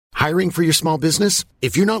Hiring for your small business?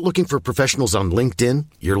 If you're not looking for professionals on LinkedIn,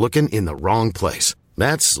 you're looking in the wrong place.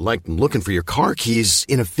 That's like looking for your car keys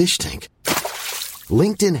in a fish tank.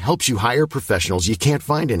 LinkedIn helps you hire professionals you can't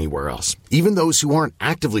find anywhere else, even those who aren't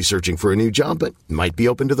actively searching for a new job but might be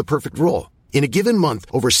open to the perfect role. In a given month,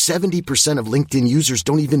 over 70% of LinkedIn users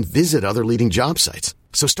don't even visit other leading job sites.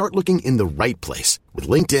 So start looking in the right place. With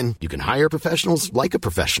LinkedIn, you can hire professionals like a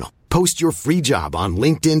professional. Post your free job on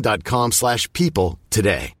linkedin.com/people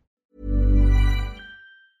today.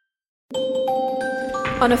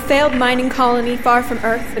 On a failed mining colony far from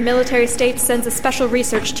Earth, the military state sends a special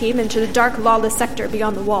research team into the dark, lawless sector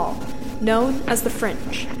beyond the Wall, known as the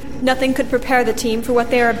Fringe. Nothing could prepare the team for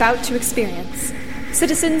what they are about to experience.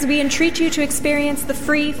 Citizens, we entreat you to experience the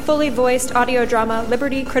free, fully voiced audio drama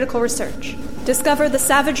Liberty Critical Research. Discover the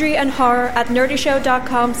savagery and horror at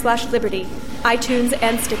nerdyshow.com/liberty, iTunes,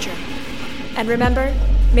 and Stitcher. And remember,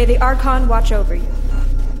 may the Archon watch over you.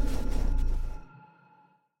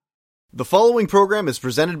 The following program is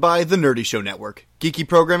presented by The Nerdy Show Network, geeky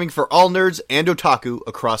programming for all nerds and otaku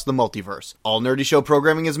across the multiverse. All Nerdy Show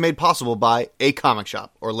programming is made possible by A Comic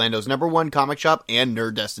Shop, Orlando's #1 comic shop and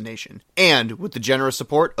nerd destination, and with the generous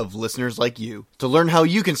support of listeners like you. To learn how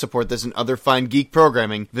you can support this and other fine geek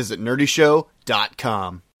programming, visit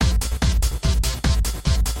nerdyshow.com.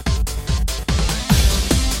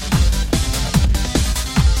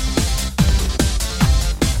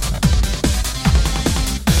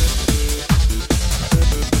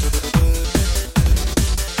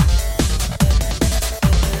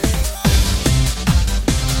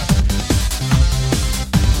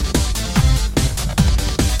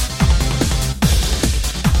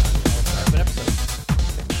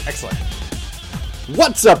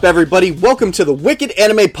 What's up, everybody? Welcome to the Wicked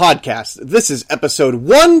Anime Podcast. This is episode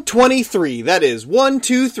 123. That is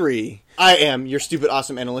 123. I am your stupid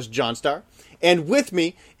awesome analyst, John Star, and with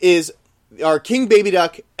me is our King Baby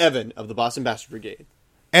Duck, Evan of the Boston Bastard Brigade.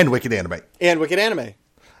 And Wicked Anime. And Wicked Anime.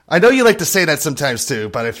 I know you like to say that sometimes too,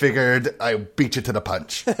 but I figured I beat you to the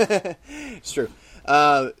punch. It's true.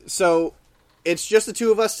 So it's just the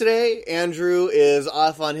two of us today. Andrew is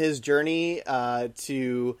off on his journey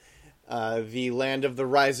to the land of the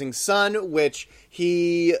rising sun, which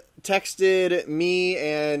he texted me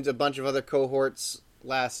and a bunch of other cohorts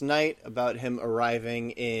last night about him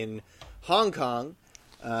arriving in Hong Kong.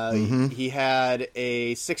 He had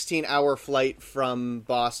a 16-hour flight from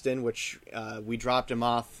Boston, which we dropped him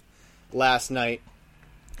off last night.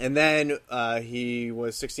 And then he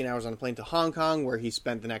was 16 hours on a plane to Hong Kong, where he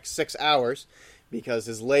spent the next 6 hours because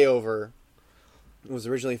his layover was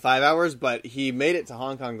originally 5 hours, but he made it to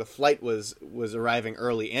Hong Kong. The flight was arriving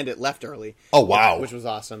early, and it left early. Oh, wow. Which was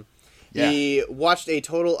awesome. Yeah. He watched a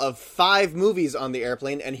total of 5 movies on the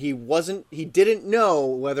airplane, and he didn't know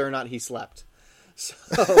whether or not he slept. So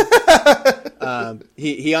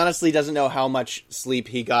he honestly doesn't know how much sleep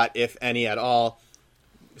he got, if any at all.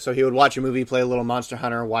 So he would watch a movie, play a little Monster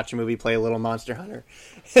Hunter, watch a movie, play a little Monster Hunter.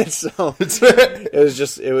 And so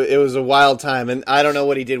it was a wild time. And I don't know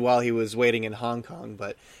what he did while he was waiting in Hong Kong,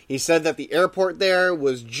 but he said that the airport there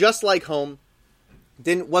was just like home.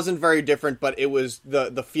 Wasn't very different, but it was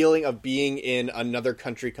the feeling of being in another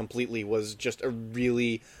country completely was just a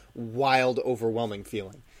really wild, overwhelming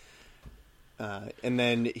feeling. And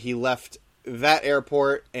then he left that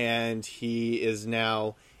airport, and he is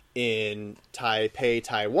now in Taipei,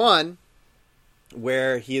 Taiwan,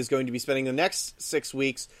 where he is going to be spending the next 6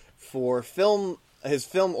 weeks for his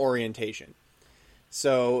film orientation.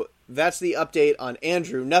 So that's the update on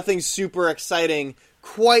Andrew. Nothing super exciting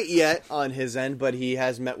quite yet on his end, but he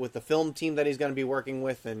has met with the film team that he's going to be working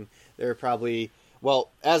with, and they're probably, well,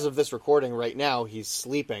 as of this recording right now, he's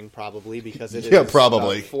sleeping probably because it is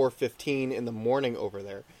probably 4:15 in the morning over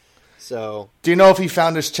there. So, do you know if he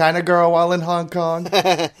found his China girl while in Hong Kong?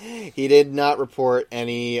 He did not report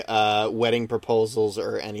any wedding proposals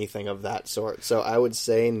or anything of that sort. So I would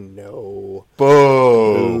say no.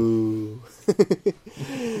 Boo.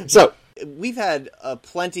 So we've had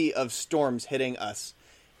plenty of storms hitting us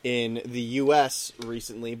in the U.S.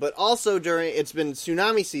 recently, but also it's been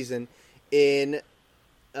tsunami season in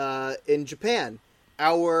Japan.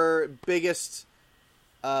 Our biggest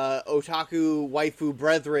otaku waifu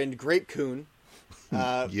brethren, Grape-kun,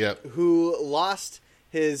 who lost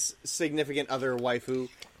his significant other waifu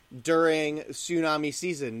during tsunami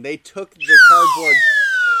season. They took the cardboard...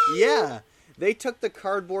 They took the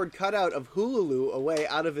cardboard cutout of Hululu away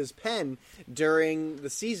out of his pen during the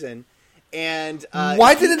season. And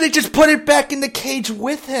why didn't they just put it back in the cage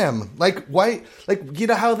with him? Like, why? Like, you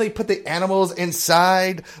know how they put the animals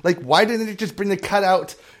inside? Like, why didn't they just bring the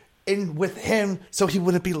cutout in with him so he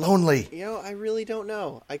wouldn't be lonely? You know, I really don't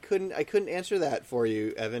know. I couldn't answer that for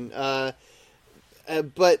you, Evan.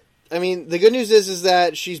 But I mean, the good news is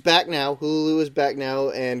that she's back now. Hulu is back now,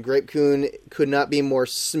 and Grape Coon could not be more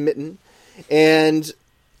smitten. And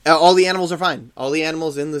all the animals are fine. All the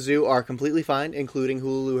animals in the zoo are completely fine, including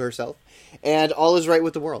Hulu herself. And all is right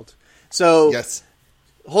with the world. So, Yes.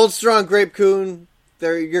 Hold strong, Grape Coon.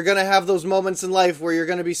 You're going to have those moments in life where you're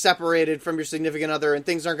going to be separated from your significant other, and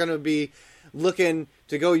things aren't going to be looking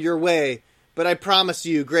to go your way. But I promise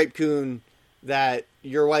you, Grape Coon, that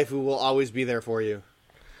your waifu will always be there for you.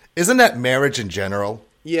 Isn't that marriage in general?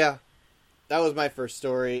 Yeah. That was my first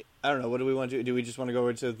story. I don't know. What do we want to do? Do we just want to go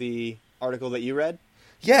into the article that you read?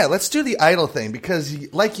 Yeah, let's do the idol thing, because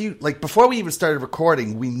before we even started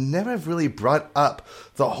recording, we never really brought up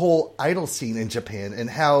the whole idol scene in Japan and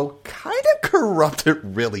how kind of corrupt it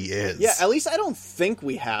really is. Yeah, at least I don't think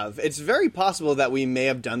we have. It's very possible that we may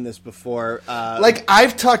have done this before.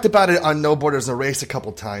 I've talked about it on No Borders No Race a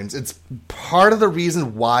couple times. It's part of the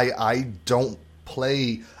reason why I don't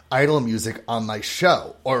play idol music on my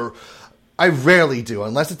show. Or I rarely do,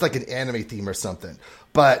 unless it's like an anime theme or something.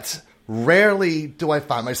 But rarely do I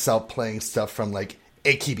find myself playing stuff from like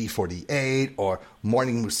AKB48 or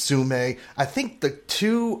Morning Musume. I think the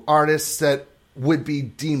two artists that would be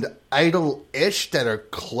deemed idol-ish that are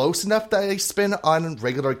close enough that I spin on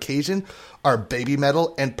regular occasion are Baby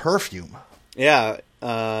Metal and Perfume. Yeah.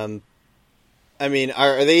 I mean,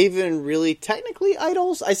 are they even really technically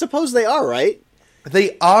idols? I suppose they are, right?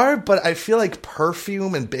 They are, but I feel like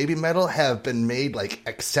Perfume and Baby Metal have been made like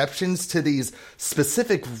exceptions to these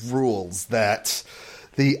specific rules that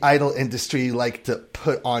the idol industry like to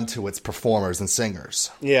put onto its performers and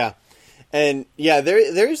singers. Yeah. And yeah,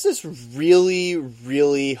 there's this really,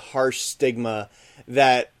 really harsh stigma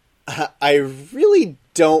that I really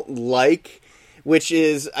don't like, which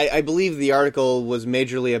is, I believe the article was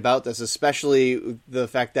majorly about this, especially the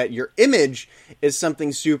fact that your image is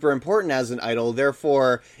something super important as an idol.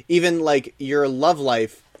 Therefore, even like your love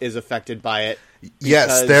life is affected by it.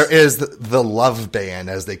 Yes, there is the love ban,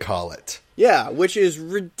 as they call it. Yeah, which is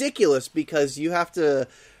ridiculous because you have to,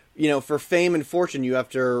 for fame and fortune, you have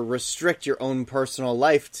to restrict your own personal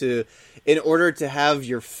life in order to have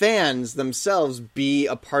your fans themselves be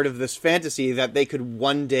a part of this fantasy that they could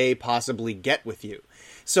one day possibly get with you.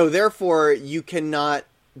 So therefore, you cannot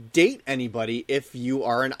date anybody if you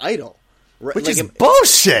are an idol. Which is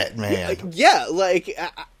bullshit, man. Yeah,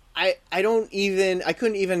 I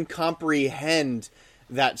couldn't even comprehend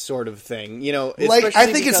that sort of thing. I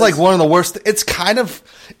think it's like one of the worst.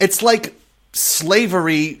 It's like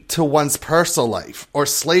slavery to one's personal life, or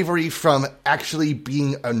slavery from actually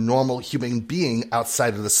being a normal human being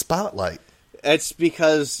outside of the spotlight. It's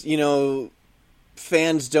because,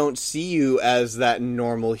 fans don't see you as that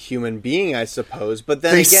normal human being, I suppose. But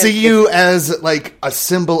then they see you as like a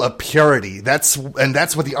symbol of purity. That's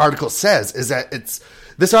what the article says, is that it's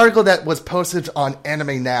this article that was posted on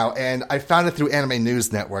Anime Now, and I found it through Anime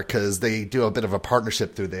News Network because they do a bit of a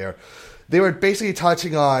partnership through there. They were basically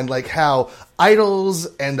touching on like how idols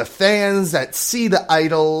and the fans that see the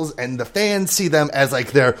idols and the fans see them as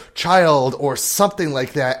like their child or something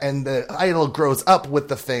like that, and the idol grows up with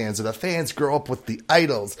the fans, or the fans grow up with the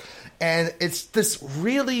idols. And it's this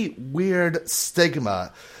really weird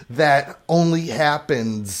stigma that only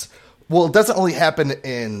happens, well, it doesn't only happen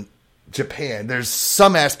in Japan. There's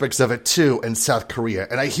some aspects of it too in South Korea.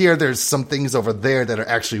 And I hear there's some things over there that are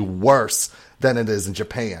actually worse than it is in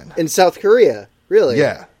Japan. In South Korea? Really?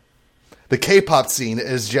 Yeah. The K-pop scene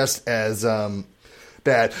is just as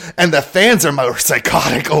bad. And the fans are more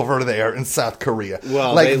psychotic over there in South Korea.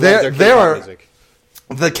 Well, like they love their K-pop music.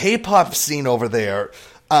 The K-pop scene over there,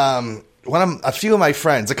 a few of my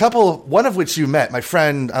friends, one of which you met, my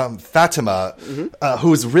friend Fatima,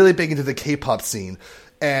 who's really big into the K-pop scene,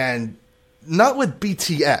 and not with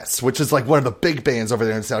BTS, which is like one of the big bands over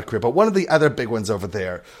there in South Korea, but one of the other big ones over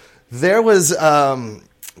there. There was one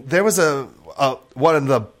of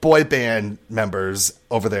the boy band members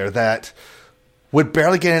over there that would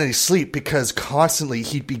barely get any sleep because constantly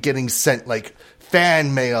he'd be getting sent like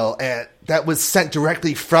fan mail that was sent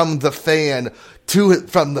directly from the fan to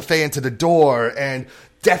the door, and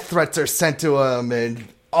death threats are sent to him, and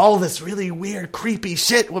all this really weird, creepy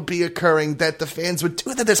shit would be occurring that the fans would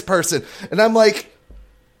do to this person. And I'm like,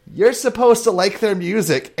 you're supposed to like their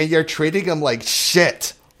music, and you're treating them like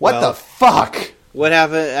shit. What the fuck? What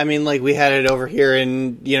happened? I mean, like, we had it over here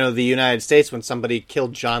in, the United States when somebody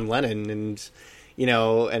killed John Lennon and,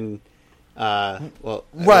 right.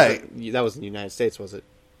 That was in the United States, was it?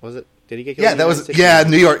 Was it? Did he get killed? Yeah, that was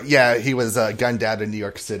New York. Yeah, he was gunned down in New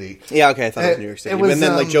York City. Yeah, okay, I thought it was New York City. Was, and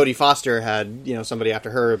then like Jodie Foster had somebody after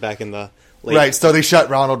her back in the late... Right. So they shot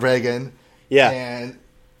Ronald Reagan. Yeah,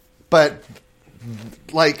 but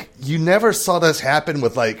like you never saw this happen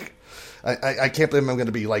with like. I can't believe I'm going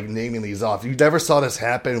to be like naming these off. You never saw this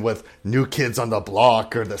happen with New Kids on the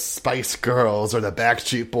Block or the Spice Girls or the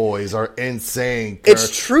Backstreet Boys or NSYNC.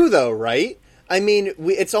 It's true though, right? I mean,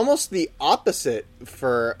 it's almost the opposite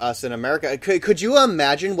for us in America. Could you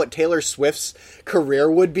imagine what Taylor Swift's career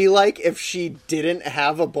would be like if she didn't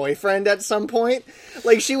have a boyfriend at some point?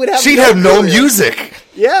 Like she'd have no music.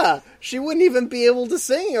 Yeah. She wouldn't even be able to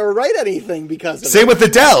sing or write anything because of it. Same with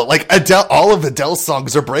Adele. Like Adele, all of Adele's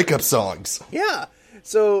songs are breakup songs. Yeah.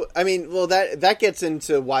 So, I mean, well, that gets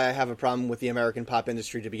into why I have a problem with the American pop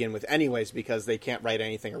industry to begin with anyways, because they can't write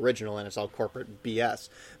anything original and it's all corporate BS.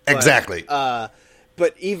 But, exactly.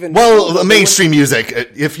 But even... Well, mainstream music,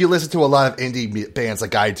 if you listen to a lot of indie bands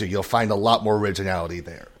like I do, you'll find a lot more originality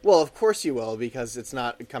there. Well, of course you will, because it's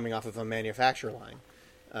not coming off of a manufacturer line.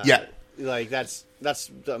 Yeah. Like, that's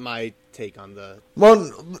my take on the...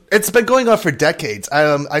 Well, it's been going on for decades.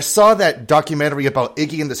 I saw that documentary about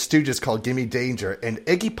Iggy and the Stooges called Gimme Danger, and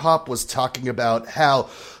Iggy Pop was talking about how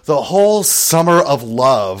the whole Summer of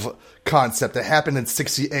Love concept that happened in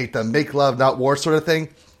 '68, the make love, not war sort of thing,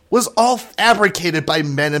 was all fabricated by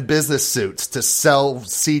men in business suits to sell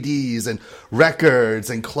CDs and records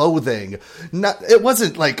and clothing. It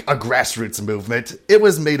wasn't like a grassroots movement. It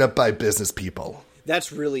was made up by business people.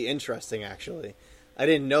 That's really interesting, actually. I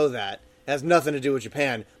didn't know that. It has nothing to do with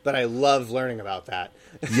Japan, but I love learning about that.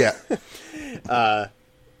 Yeah.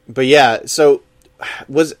 But yeah, so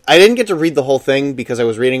I didn't get to read the whole thing because I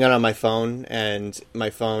was reading it on my phone, and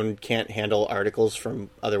my phone can't handle articles from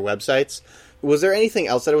other websites. Was there anything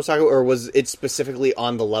else that I was talking about, or was it specifically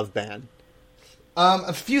on the love ban?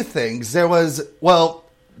 A few things. There was,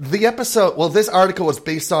 the episode, this article was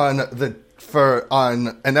based on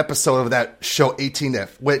an episode of that show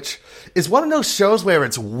 18F, which is one of those shows where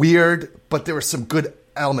it's weird, but there were some good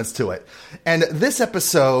elements to it. And this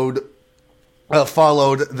episode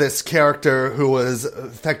followed this character who was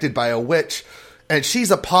affected by a witch, and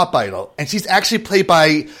she's a pop idol, and she's actually played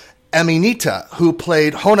by Eminita, who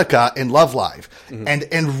played Honoka in Love Live. Mm-hmm. And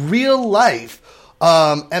in real life,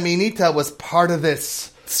 Eminita was part of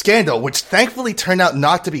this scandal, which thankfully turned out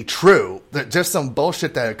not to be true. Just some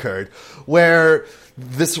bullshit that occurred, where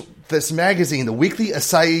this magazine, the Weekly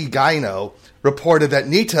Asahi Gaino, reported that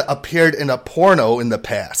Nita appeared in a porno in the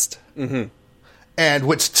past. Mm-hmm. And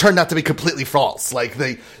which turned out to be completely false. Like,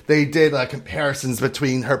 they did comparisons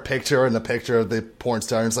between her picture and the picture of the porn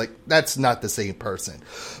star, and it's like, that's not the same person.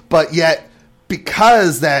 But yet,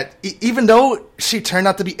 because that, even though she turned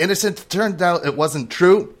out to be innocent, it turned out it wasn't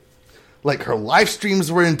true. Like, her live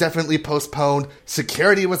streams were indefinitely postponed,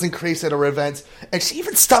 security was increased at her events, and she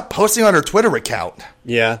even stopped posting on her Twitter account.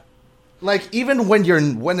 Yeah. Like, even when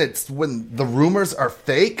the rumors are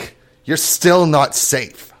fake, you're still not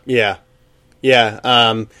safe. Yeah. Yeah.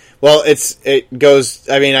 Well, it goes,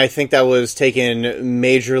 I mean, I think that was taken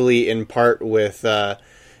majorly in part with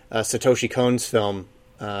Satoshi Kon's film.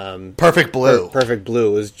 Perfect Blue. Perfect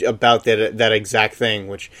Blue was about that exact thing,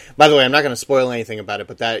 which, by the way, I'm not going to spoil anything about it,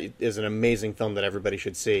 but that is an amazing film that everybody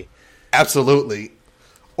should see. Absolutely.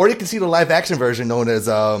 Or you can see the live action version known as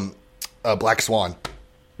Black Swan.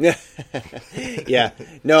 Yeah.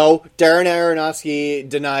 No, Darren Aronofsky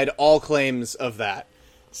denied all claims of that.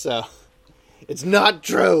 So, it's not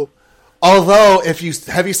true. Although, have you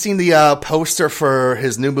seen the poster for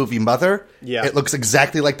his new movie Mother? Yeah. It looks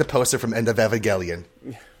exactly like the poster from End of Evangelion.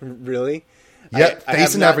 Really? Yep, I face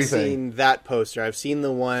have and not everything. Seen that poster. I've seen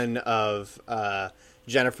the one of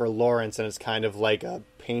Jennifer Lawrence, and it's kind of like a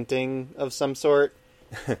painting of some sort.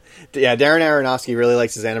 Yeah, Darren Aronofsky really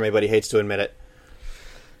likes his anime, but he hates to admit it.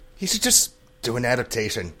 He should just do an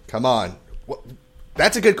adaptation. Come on.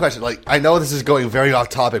 That's a good question. Like, I know this is going very off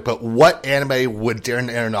topic, but what anime would Darren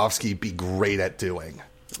Aronofsky be great at doing?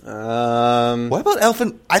 What about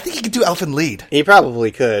Elfen? I think he could do Elfen Lied. He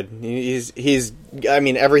probably could. He's. I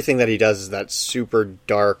mean, everything that he does is that super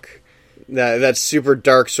dark, that super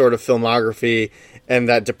dark sort of filmography, and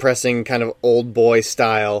that depressing kind of old boy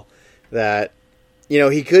style. That,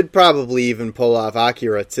 he could probably even pull off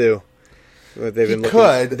Akira too. They've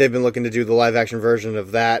been looking to do the live action version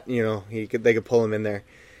of that. They could pull him in there.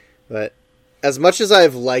 But as much as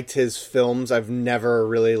I've liked his films, I've never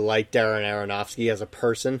really liked Darren Aronofsky as a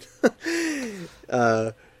person.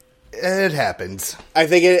 It happens. I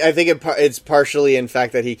think it's partially in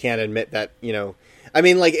fact that he can't admit that. I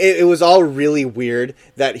mean, like it was all really weird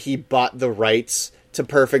that he bought the rights to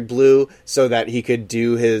Perfect Blue so that he could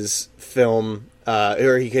do his film,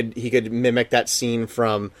 or he could mimic that scene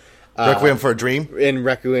from Requiem for a Dream? In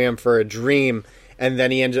Requiem for a Dream, and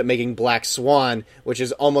then he ended up making Black Swan, which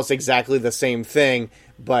is almost exactly the same thing,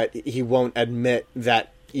 but he won't admit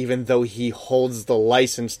that even though he holds the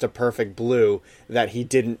license to Perfect Blue, that he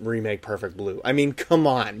didn't remake Perfect Blue. I mean, come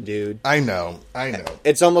on, dude. I know.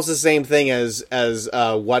 It's almost the same thing as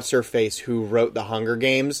What's-Her-Face, who wrote The Hunger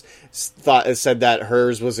Games, said that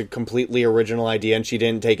hers was a completely original idea and she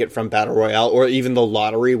didn't take it from Battle Royale, or even The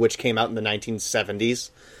Lottery, which came out in the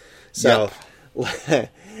 1970s. So, yep.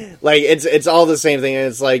 Like, it's all the same thing. And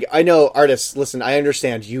it's like, I know, artists, listen, I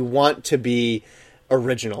understand. You want to be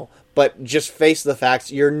original, but just face the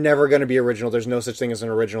facts. You're never going to be original. There's no such thing as an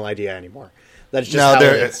original idea anymore. That's just how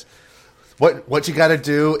it is. What you got to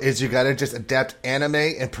do is you got to just adapt anime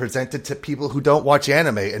and present it to people who don't watch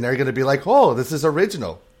anime, and they're going to be like, "Oh, this is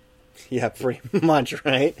original." Yeah, pretty much,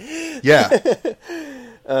 right? Yeah.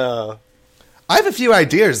 I have a few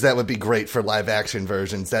ideas that would be great for live action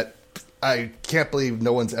versions that I can't believe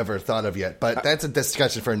no one's ever thought of yet, but that's a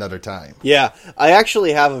discussion for another time. Yeah, I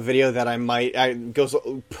actually have a video that goes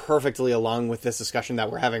perfectly along with this discussion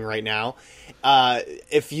that we're having right now.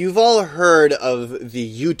 If you've all heard of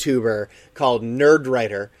the YouTuber called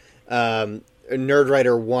Nerdwriter,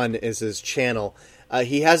 Nerdwriter1 is his channel.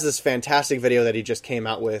 He has this fantastic video that he just came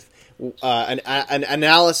out with, an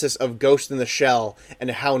analysis of Ghost in the Shell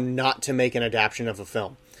and how not to make an adaptation of a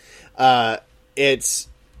film. It's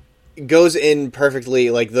goes in perfectly,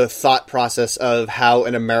 like, the thought process of how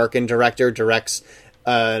an American director directs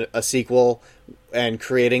a sequel and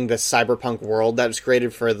creating the cyberpunk world that was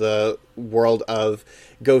created for the world of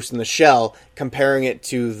Ghost in the Shell, comparing it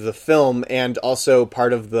to the film, and also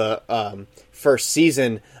part of the first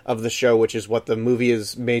season of the show, which is what the movie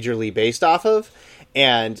is majorly based off of,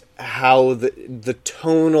 and how the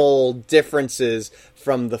tonal differences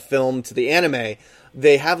from the film to the anime,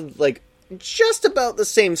 they have, like, just about the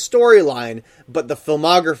same storyline, but the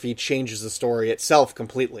filmography changes the story itself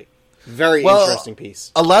completely. Very interesting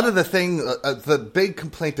piece. A lot of the big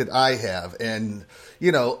complaint that I have, and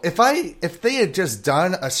if they had just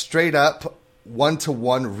done a straight up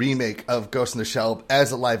 1-to-1 remake of Ghost in the Shell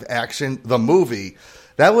as a live action, the movie,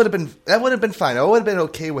 that would have been fine. I would have been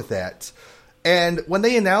okay with that. And when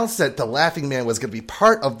they announced that The Laughing Man was going to be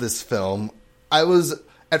part of this film, I was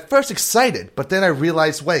at first excited, but then I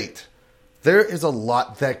realized, wait. There is a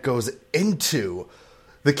lot that goes into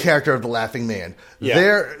the character of the Laughing Man.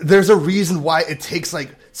 Yeah. There's a reason why it takes like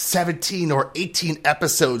 17 or 18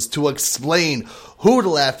 episodes to explain who the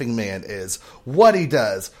Laughing Man is, what he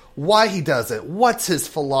does, why he does it, what's his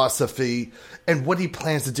philosophy, and what he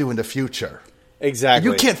plans to do in the future. Exactly.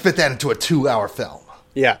 You can't fit that into a 2-hour film.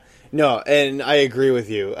 Yeah. No, and I agree with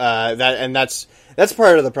you. That's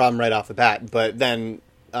part of the problem right off the bat. But then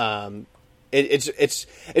It's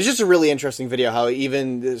just a really interesting video how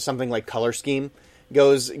even something like color scheme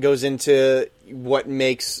goes into what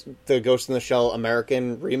makes the Ghost in the Shell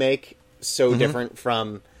American remake so different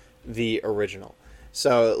from the original.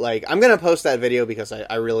 So, like, I'm going to post that video because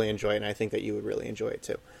I really enjoy it, and I think that you would really enjoy it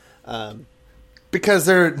too. Because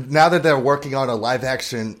now that they're working on a live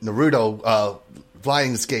action Naruto,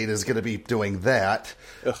 Lionsgate is going to be doing that,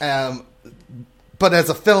 but as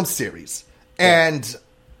a film series, and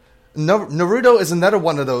Naruto is another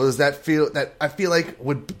one of those that I feel like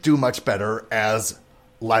would do much better as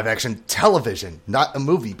live action television, not a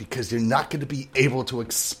movie, because you're not going to be able to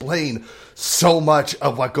explain so much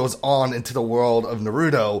of what goes on into the world of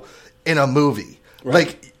Naruto in a movie. Right.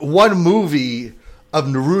 Like, one movie of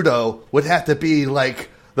Naruto would have to be like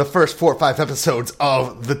the first 4 or 5 episodes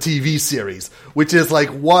of the TV series, which is like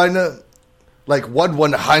one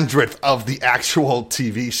 1/100th of the actual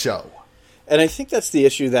TV show. And I think that's the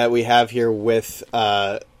issue that we have here with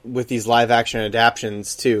these live action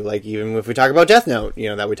adaptions too. Like, even if we talk about Death Note,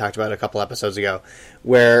 that we talked about a couple episodes ago,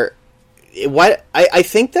 where I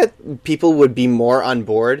think that people would be more on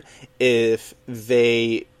board if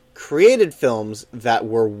they created films that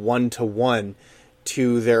were 1-to-1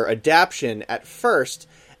 to their adaptation at first,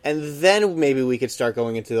 and then maybe we could start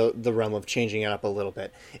going into the realm of changing it up a little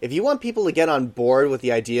bit. If you want people to get on board with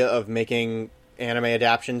the idea of making anime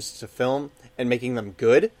adaptations to film and making them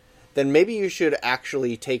good, then maybe you should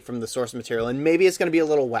actually take from the source material, and maybe it's going to be a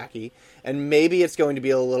little wacky, and maybe it's going to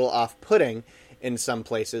be a little off-putting in some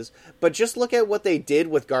places, but just look at what they did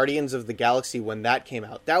with Guardians of the Galaxy when that came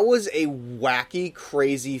out. That was a wacky,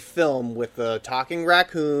 crazy film with a talking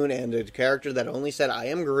raccoon and a character that only said, "I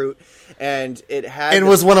am Groot," and it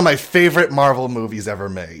was one of my favorite Marvel movies ever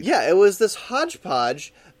made. Yeah, it was this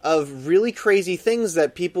hodgepodge of really crazy things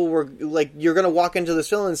that people were like, you're going to walk into this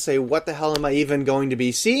film and say, what the hell am I even going to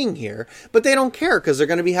be seeing here? But they don't care because they're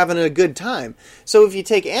going to be having a good time. So if you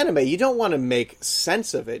take anime, you don't want to make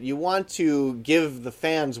sense of it. You want to give the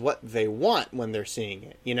fans what they want when they're seeing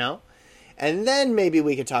it, you know? And then maybe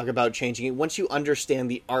we could talk about changing it once you understand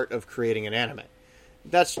the art of creating an anime.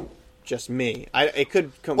 That's just me. It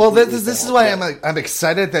could well, this is why I'm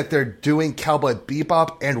excited that they're doing Cowboy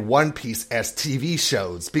Bebop and One Piece as TV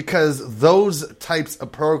shows, because those types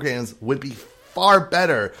of programs would be far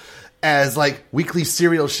better as like weekly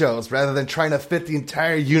serial shows rather than trying to fit the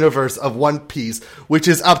entire universe of One Piece, which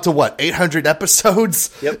is up to 800 episodes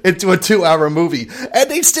into a 2-hour movie, and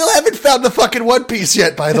they still haven't found the fucking One Piece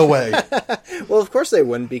yet, by the way. Well, of course they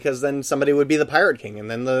wouldn't, because then somebody would be the Pirate King and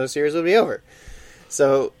then the series would be over.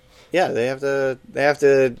 So yeah, they have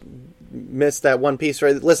to miss that One Piece.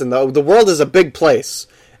 Right? Listen, the world is a big place,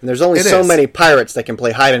 and there's only so many pirates that can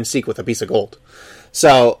play hide and seek with a piece of gold.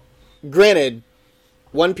 So, granted,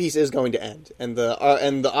 One Piece is going to end, and the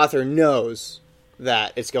author knows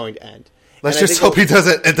that it's going to end. Let's just hope it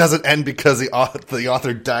doesn't end because the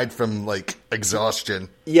author died from like exhaustion.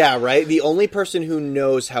 Yeah, right. The only person who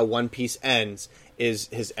knows how One Piece ends is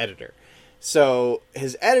his editor. So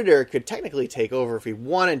his editor could technically take over if he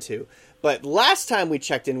wanted to. But last time we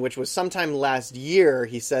checked in, which was sometime last year,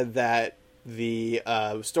 he said that the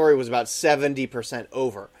story was about 70%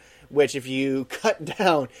 over. Which, if you cut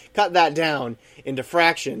that down into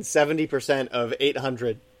fractions, 70% of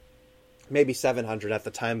 800, maybe 700 at the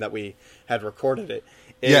time that we had recorded it,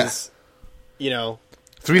 is,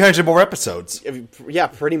 300 more episodes. Yeah,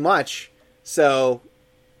 pretty much. So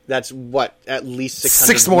that's at least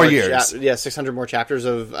 600 6 more years. 600 more chapters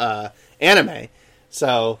of anime.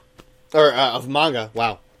 So, or of manga.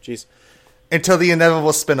 Wow, jeez. Until the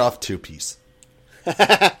inevitable spin-off 2-piece.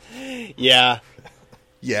 Yeah.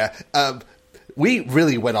 Yeah. We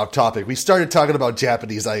really went off topic. We started talking about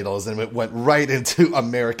Japanese idols, and it went right into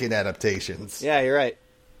American adaptations. Yeah, you're right.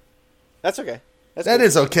 That's okay. That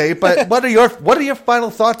is okay, but what are your final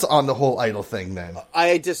thoughts on the whole idol thing, then?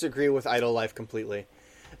 I disagree with idol life completely.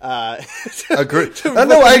 Agree.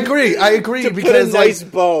 I agree. I agree to because put a nice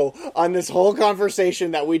bow on this whole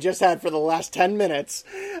conversation that we just had for the last 10 minutes.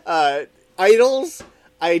 Idols,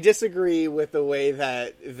 I disagree with the way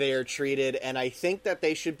that they are treated, and I think that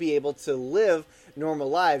they should be able to live normal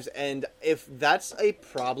lives. And if that's a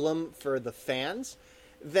problem for the fans,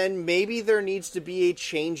 then maybe there needs to be a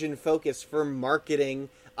change in focus for marketing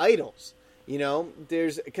idols. You know,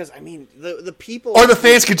 because the people, or the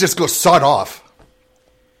fans could just go sod off.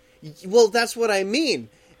 Well, that's what I mean.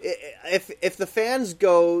 If the fans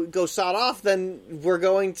go sod off, then we're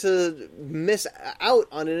going to miss out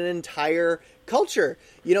on an entire culture.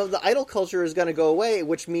 You know, the idol culture is going to go away,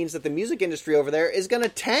 which means that the music industry over there is going to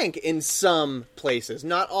tank in some places.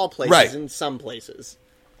 Not all places, right. In some places.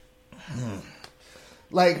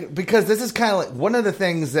 Like, because this is kind of like one of the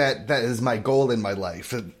things that is my goal in my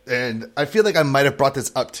life. And I feel like I might have brought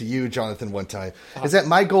this up to you, Jonathan, one time. Is that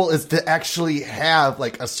my goal is to actually have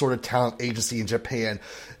like a sort of talent agency in Japan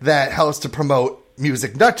that helps to promote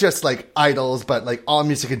music, not just like idols, but like all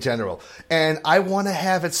music in general. And I want to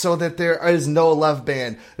have it so that there is no love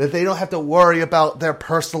band, that they don't have to worry about their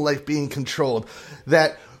personal life being controlled,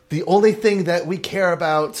 that the only thing that we care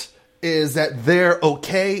about is that they're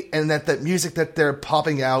okay and that the music that they're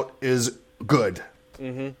popping out is good.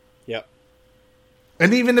 Mm-hmm. Yep.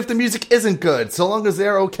 And even if the music isn't good, so long as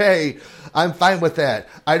they're okay, I'm fine with that.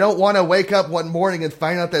 I don't want to wake up one morning and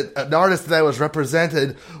find out that an artist that was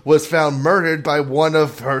represented was found murdered by one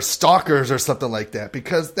of her stalkers or something like that,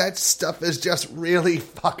 because that stuff is just really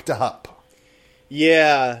fucked up.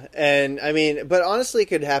 Yeah, and but honestly, it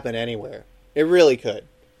could happen anywhere. It really could.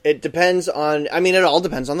 It depends on, it all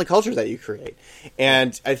depends on the culture that you create.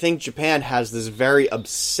 And I think Japan has this very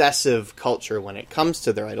obsessive culture when it comes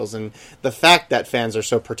to their idols. And the fact that fans are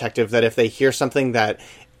so protective that if they hear something that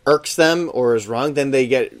irks them or is wrong, then they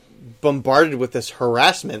get bombarded with this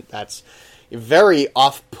harassment that's very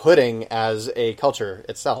off-putting as a culture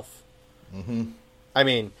itself. Mm-hmm.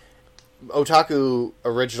 Otaku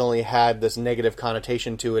originally had this negative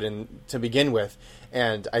connotation to it to begin with.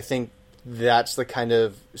 And I think that's the kind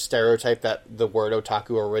of stereotype that the word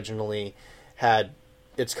otaku originally had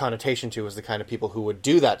its connotation to, was the kind of people who would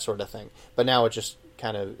do that sort of thing. But now it just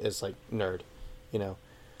kind of is like nerd, you know?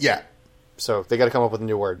 Yeah. So they got to come up with a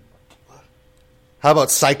new word. How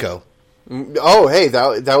about psycho? Oh, hey,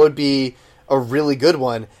 that would be a really good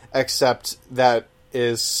one, except that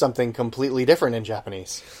is something completely different in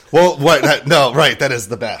Japanese. Well, what? No, right, that is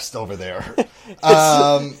the best over there.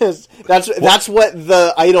 That's what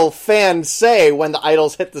the Idol fans say when the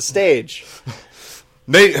Idols hit the stage.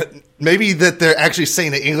 Maybe that they're actually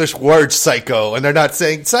saying the English word psycho, and they're not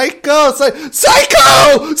saying psycho,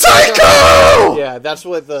 psycho, psycho! Yeah, that's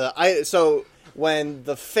what so when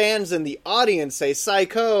the fans in the audience say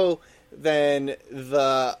psycho, then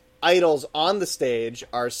the idols on the stage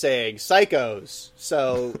are saying psychos.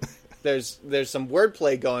 So there's some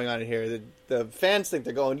wordplay going on here. The fans think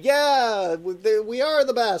they're going, yeah, we are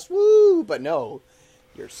the best, woo! But no,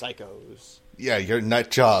 you're psychos. Yeah, you're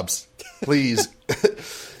nut jobs. Please,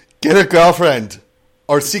 get a girlfriend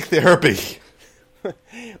or seek therapy.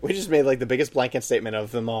 We just made like the biggest blanket statement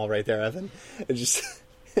of them all right there, Evan. It just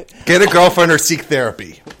get a girlfriend or seek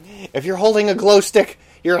therapy. If you're holding a glow stick,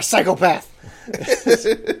 you're a psychopath.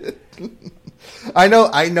 I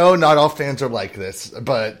know not all fans are like this,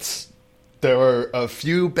 but there are a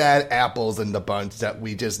few bad apples in the bunch that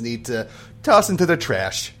we just need to toss into the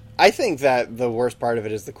trash. I think that the worst part of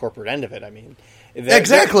it is the corporate end of it. I mean,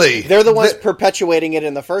 exactly. They're the ones perpetuating it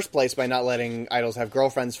in the first place by not letting idols have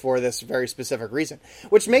girlfriends for this very specific reason,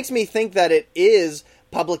 which makes me think that it is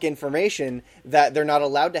public information that they're not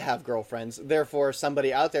allowed to have girlfriends. Therefore,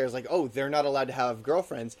 somebody out there is like, oh, they're not allowed to have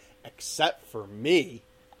girlfriends except for me.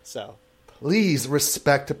 So please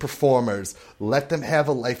respect the performers. Let them have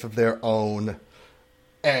a life of their own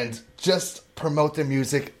and just promote their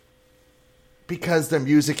music because their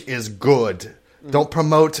music is good. Mm-hmm. Don't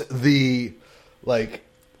promote the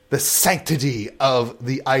sanctity of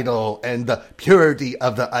the idol and the purity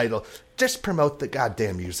of the idol. Just promote the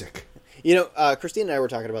goddamn music. You know, Christine and I were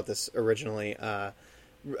talking about this originally,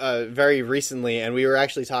 very recently, and we were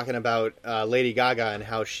actually talking about Lady Gaga and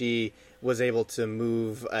how she was able to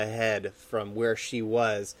move ahead from where she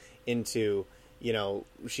was into,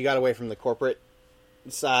 she got away from the corporate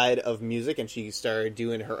side of music and she started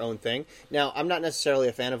doing her own thing. Now, I'm not necessarily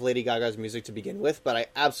a fan of Lady Gaga's music to begin with, but I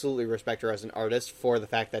absolutely respect her as an artist for the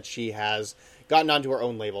fact that she has gotten onto her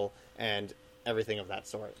own label and everything of that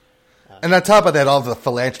sort. And on top of that, all the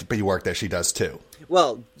philanthropy work that she does too.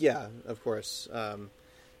 Well, yeah, of course.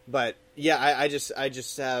 But yeah, I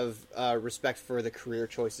just have respect for the career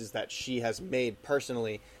choices that she has made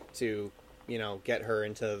personally to, get her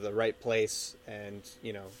into the right place, and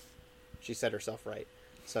she set herself right.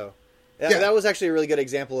 So that was actually a really good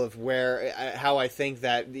example of how I think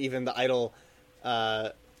that even the idol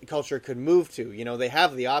culture could move to. They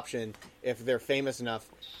have the option if they're famous enough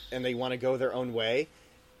and they want to go their own way.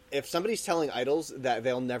 If somebody's telling idols that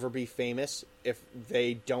they'll never be famous if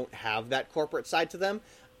they don't have that corporate side to them,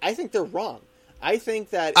 I think they're wrong. I think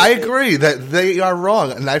that... I agree that they are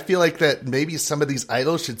wrong. And I feel like that maybe some of these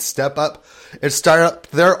idols should step up and start up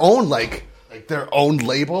their own, their own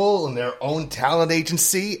label and their own talent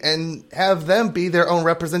agency and have them be their own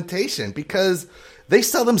representation because they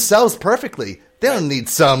sell themselves perfectly. They don't need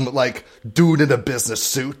some, dude in a business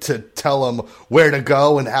suit to tell them where to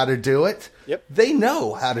go and how to do it. Yep. They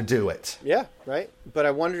know how to do it. Yeah, right. But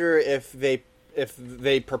I wonder if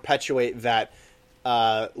they perpetuate that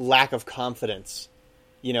lack of confidence,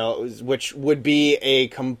 which would be a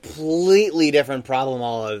completely different problem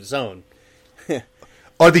all on its own.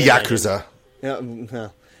 Or the Yakuza.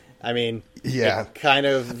 I mean, yeah, kind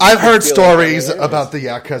of. I've heard stories about the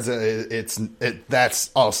Yakuza. That's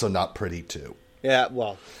also not pretty too. Yeah,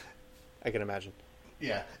 well, I can imagine.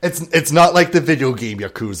 Yeah, it's not like the video game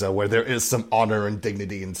Yakuza where there is some honor and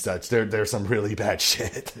dignity and such. There's some really bad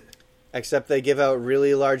shit. Except they give out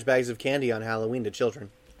really large bags of candy on Halloween to children.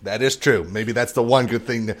 That is true. Maybe that's the one good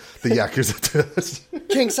thing the Yakuza does.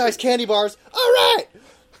 King-size candy bars. All right!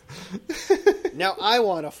 Now I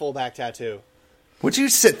want a full-back tattoo. Would you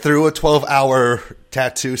sit through a 12-hour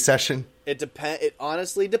tattoo session? It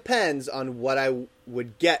honestly depends on what I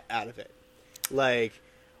would get out of it. What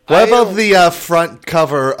about the front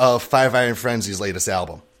cover of Five Iron Frenzy's latest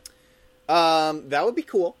album? That would be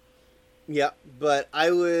cool. Yeah, but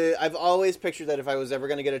I've always pictured that if I was ever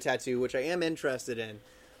going to get a tattoo, which I am interested in,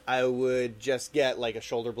 I would just get a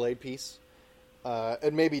shoulder blade piece.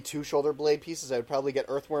 And maybe 2 shoulder blade pieces. I would probably get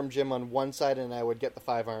Earthworm Jim on one side, and I would get the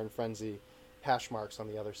Five Iron Frenzy hash marks on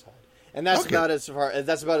the other side. And that's about as far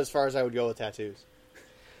as I would go with tattoos.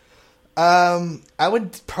 I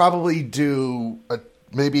would probably do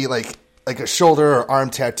maybe a shoulder or arm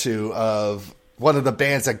tattoo of one of the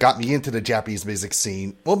bands that got me into the Japanese music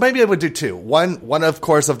scene. Well, maybe I would do 2. One of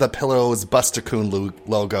course, of the Pillows Buster Kun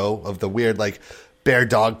logo of the weird bear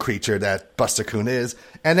dog creature that Buster Kun is,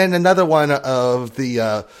 and then another one of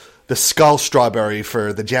the skull strawberry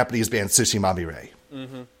for the Japanese band Sushi Mamire.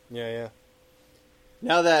 Mm-hmm. Yeah.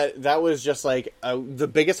 Now that was just like the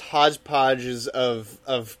biggest hodgepodges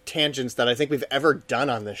of tangents that I think we've ever done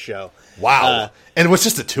on this show. Wow. And it was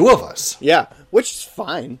just the two of us. Yeah, which is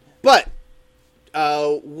fine. But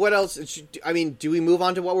what else? I mean, do we move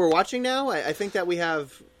on to what we're watching now? I think that we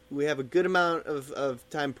have a good amount of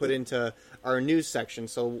time put into our news section.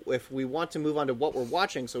 So if we want to move on to what we're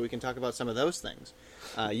watching, so we can talk about some of those things.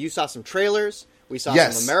 You saw some trailers. We saw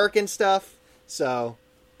some American stuff. So...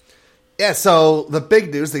 Yeah, so the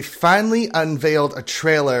big news, they finally unveiled a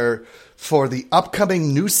trailer for the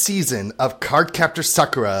upcoming new season of Cardcaptor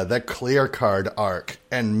Sakura, the Clear Card arc.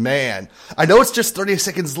 And man, I know it's just 30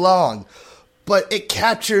 seconds long, but it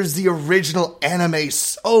captures the original anime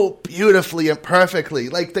so beautifully and perfectly.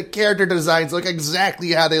 Like, the character designs look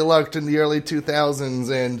exactly how they looked in the early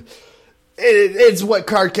 2000s, and it's what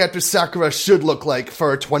Cardcaptor Sakura should look like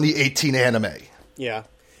for a 2018 anime. Yeah.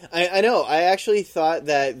 I know. I actually thought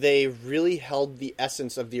that they really held the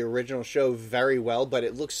essence of the original show very well, but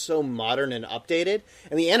it looks so modern and updated,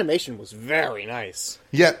 and the animation was very nice.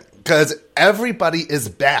 Yeah, because everybody is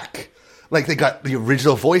back. Like, they got the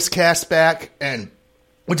original voice cast back, and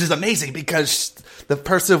which is amazing because the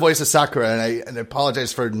person who voices Sakura, and I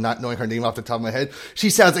apologize for not knowing her name off the top of my head, she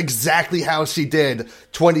sounds exactly how she did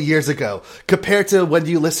 20 years ago, compared to when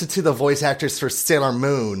you listen to the voice actress for Sailor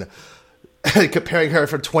Moon, comparing her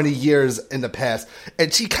for 20 years in the past,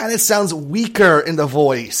 and she kind of sounds weaker in the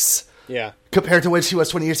voice. Yeah. Compared to when she was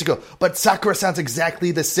 20 years ago. But Sakura sounds exactly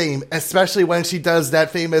the same, especially when she does that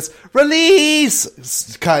famous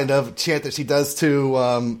release kind of chant that she does to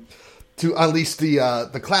unleash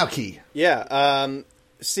the Cloud Key. Yeah.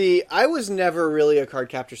 See, I was never really a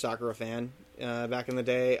Cardcaptor Sakura fan back in the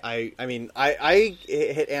day. I mean, I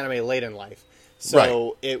hit anime late in life,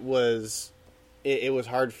 so it was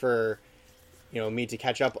hard for me to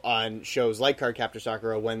catch up on shows like Cardcaptor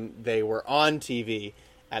Sakura when they were on TV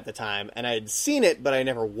at the time, and I had seen it, but I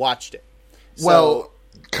never watched it. So, well,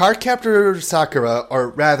 Cardcaptor Sakura, or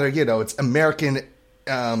rather, its American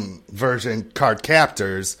version,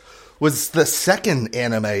 Cardcaptors, was the second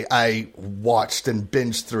anime I watched and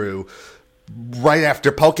binged through right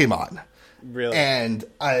after Pokemon. Really? And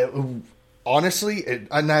honestly,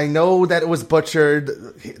 and I know that it was butchered.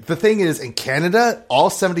 The thing is, in Canada, all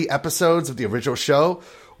 70 episodes of the original show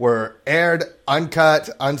were aired, uncut,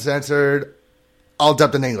 uncensored, all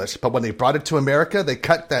dubbed in English. But when they brought it to America, they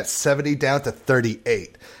cut that 70 down to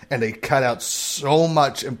 38. And they cut out so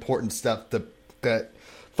much important stuff that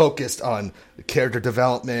focused on character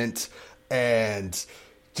development and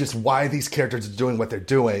just why these characters are doing what they're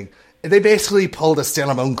doing. And they basically pulled a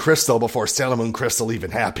Sailor Moon Crystal before Sailor Moon Crystal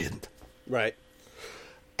even happened. Right.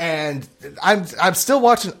 And I'm still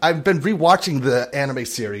watching. I've been rewatching the anime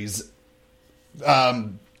series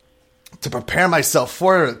to prepare myself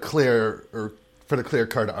for the Clear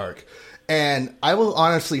Card arc. And I will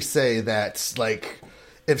honestly say that, like,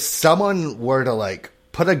 if someone were to, like,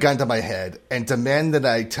 put a gun to my head and demand that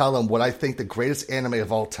I tell them what I think the greatest anime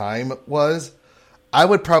of all time was, I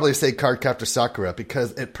would probably say Cardcaptor Sakura,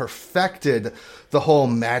 because it perfected the whole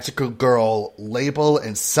magical girl label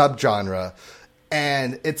and subgenre.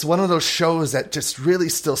 And it's one of those shows that just really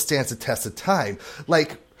still stands the test of time.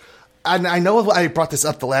 Like, and I know I brought this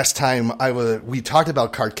up the last time we talked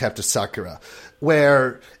about Cardcaptor Sakura,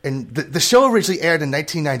 where the show originally aired in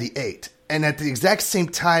 1998. And at the exact same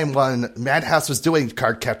time when Madhouse was doing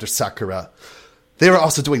Cardcaptor Sakura, they were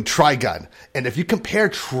also doing Trigun. And if you compare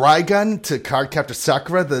Trigun to Cardcaptor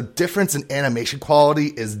Sakura, the difference in animation quality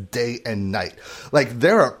is day and night. Like,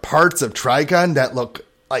 there are parts of Trigun that look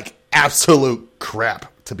like absolute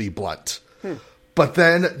crap, to be blunt. But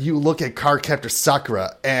then you look at Cardcaptor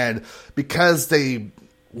Sakura, and because they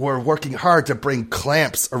were working hard to bring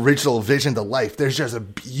Clamp's original vision to life, there's just a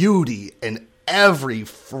beauty in every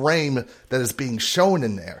frame that is being shown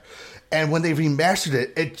in there. And when they remastered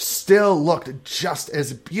it, it still looked just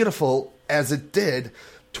as beautiful as it did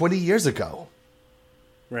 20 years ago.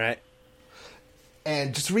 Right.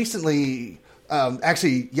 And just recently,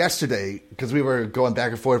 actually yesterday, because we were going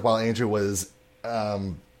back and forth while Andrew was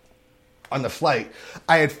on the flight,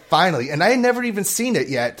 I had finally, and I had never even seen it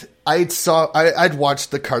yet, I'd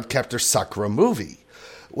watched the Cardcaptor Sakura movie,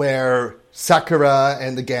 where Sakura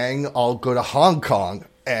and the gang all go to Hong Kong.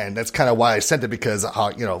 And that's kind of why I sent it, because,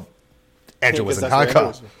 Andrew was in Hong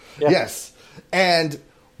Kong. Yeah. Yes. And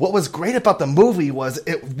what was great about the movie was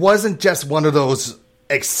it wasn't just one of those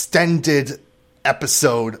extended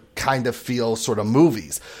episode kind of feel sort of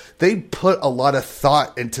movies. They put a lot of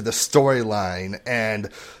thought into the storyline and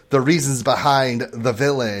the reasons behind the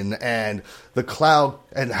villain and the Cloud,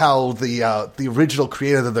 and how the original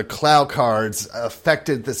creator of the Cloud cards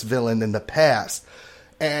affected this villain in the past.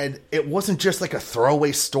 And it wasn't just like a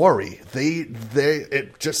throwaway story.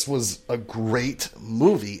 It just was a great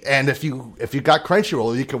movie. And if you got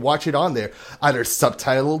Crunchyroll, you can watch it on there, either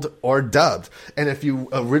subtitled or dubbed. And if you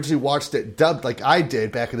originally watched it dubbed, like I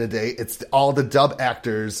did back in the day, it's all the dub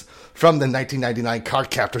actors from the 1999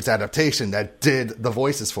 Cardcaptors adaptation that did the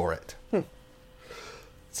voices for it.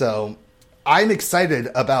 So I'm excited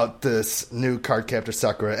about this new Cardcaptor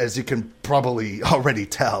Sakura, as you can probably already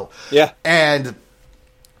tell. Yeah. And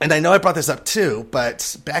I know I brought this up too,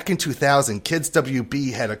 but back in 2000, Kids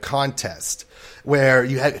WB had a contest where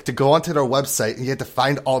you had to go onto their website and you had to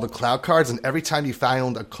find all the cloud cards, and every time you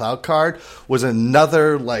found a cloud card was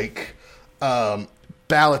another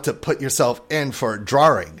ballot to put yourself in for a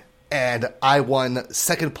drawing. And I won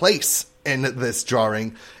second place in this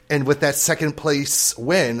drawing, and with that second place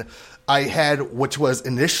win, I had, which was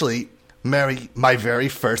initially my very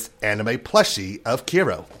first anime plushie of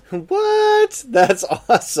Kiro. What? That's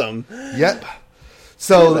awesome. Yep.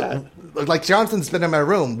 So, like Jonathan's been in my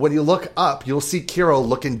room. When you look up, you'll see Kiro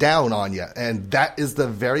looking down on you. And that is the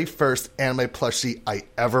very first anime plushie I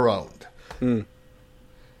ever owned.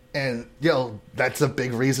 And, that's a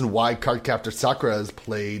big reason why Cardcaptor Sakura has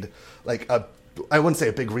played, I wouldn't say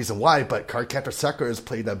a big reason why, but Cardcaptor Sakura has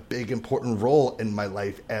played a big, important role in my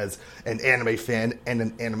life as an anime fan and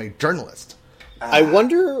an anime journalist. I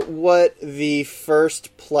wonder what the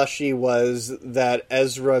first plushie was that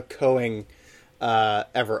Ezra Koenig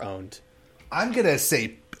ever owned. I'm going to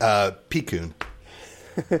say Pikun.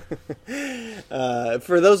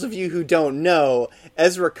 For those of you who don't know,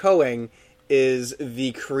 Ezra Koenig is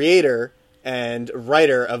the creator and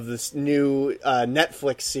writer of this new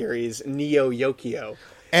Netflix series, Neo Yokio.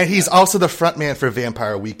 And he's also the frontman for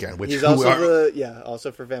Vampire Weekend. He's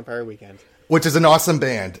also for Vampire Weekend. Which is an awesome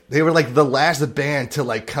band. They were the last band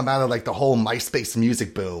to come out of the whole MySpace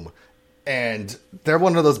music boom. And they're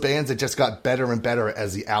one of those bands that just got better and better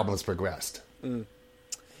as the albums progressed.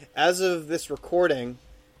 As of this recording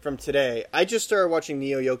from today, I just started watching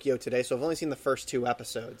Neo Yokio today, so I've only seen the first 2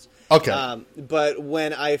 episodes. Okay. But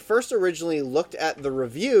when I first originally looked at the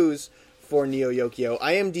reviews for Neo Yokio,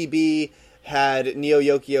 IMDb had Neo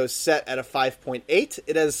Yokio set at a 5.8.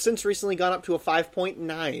 It has since recently gone up to a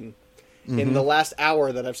 5.9 in the last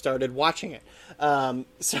hour that I've started watching it.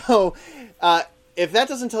 If that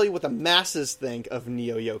doesn't tell you what the masses think of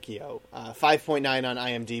Neo Yokio, 5.9 on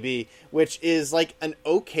IMDb, which is an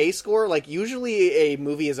okay score. Usually a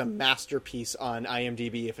movie is a masterpiece on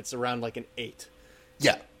IMDb if it's around an 8.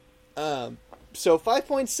 Yeah. So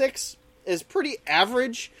 5.6 is pretty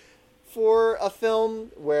average for a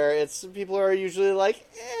film where people are usually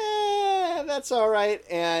that's all right.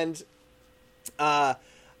 And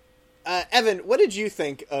Evan, what did you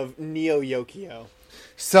think of Neo Yokio?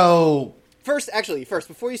 So First,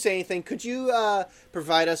 before you say anything, could you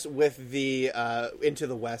provide us with the Into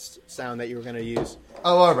the West sound that you were going to use?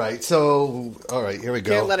 Oh, all right. So, all right, here we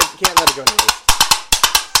go. Can't let it go to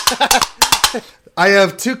waste. I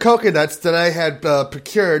have 2 coconuts that I had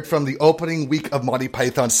procured from the opening week of Monty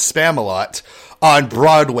Python's Spamalot on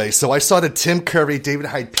Broadway. So I saw the Tim Curry, David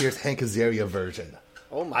Hyde Pierce, Hank Azaria version.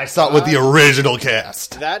 Oh my! I saw it with the original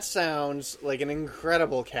cast. That sounds like an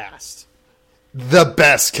incredible cast. The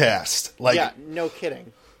best cast. Yeah, no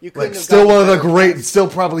kidding. You couldn't have still one of the still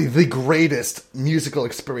probably the greatest musical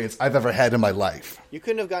experience I've ever had in my life. You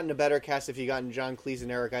couldn't have gotten a better cast if you gotten John Cleese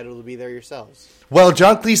and Eric Idle to be there yourselves. Well,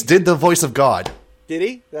 John Cleese did the voice of God. Did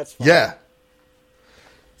he? That's fun. Yeah.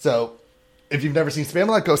 So, if you've never seen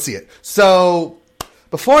Spamalot, go see it. So,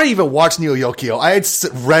 before I even watched Neo Yokio, I had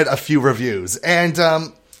read a few reviews, and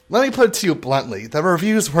let me put it to you bluntly, the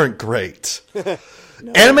reviews weren't great.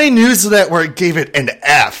 No. Anime News Network gave it an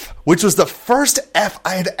F, which was the first F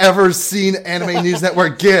I had ever seen Anime News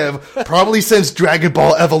Network give, probably since Dragon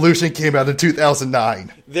Ball Evolution came out in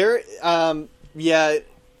 2009.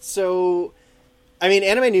 So,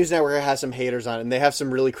 Anime News Network has some haters on it, and they have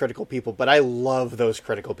some really critical people, but I love those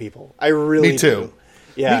critical people. I really Me too. do.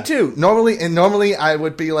 Yeah. Me too. Normally I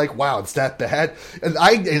would be like, wow, it's that bad. And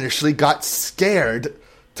I initially got scared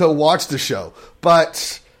to watch the show,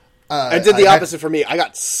 but I did the opposite for me. I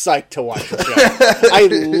got psyched to watch the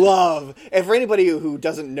show. And for anybody who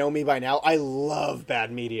doesn't know me by now, I love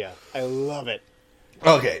bad media. I love it.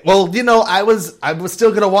 Okay. Well, I was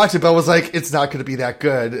still going to watch it, but I was like, it's not going to be that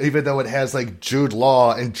good, even though it has Jude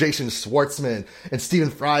Law and Jason Schwartzman and Stephen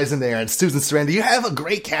Fry's in there and Susan Sarandon. You have a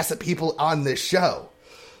great cast of people on this show.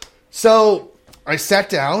 So I sat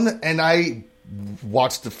down and I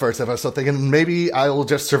watched the first episode thinking maybe I will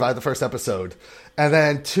just survive the first episode. And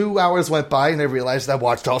then 2 hours went by and I realized I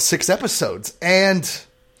watched all 6 episodes. And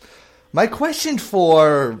My question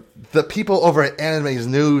for the people over at Anime's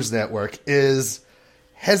News Network is,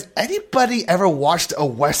 has anybody ever watched a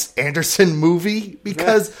Wes Anderson movie?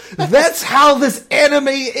 Because that's how this anime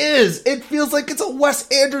is. It feels like it's a Wes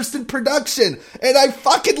Anderson production, and I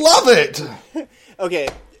fucking love it. Okay.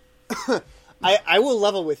 I will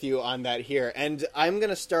level with you on that here, and I'm going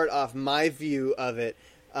to start off my view of it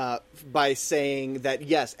by saying that,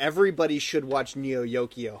 yes, everybody should watch Neo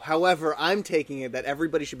Yokio. However, I'm taking it that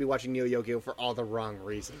everybody should be watching Neo Yokio for all the wrong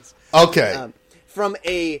reasons. Okay. From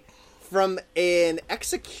an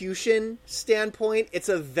execution standpoint, it's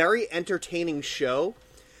a very entertaining show.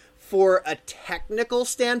 For a technical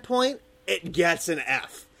standpoint, it gets an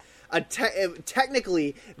F.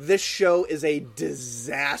 Technically, this show is a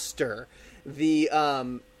disaster. The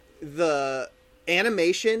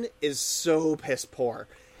animation is so piss poor.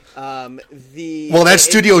 That's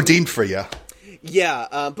Studio Dean for you.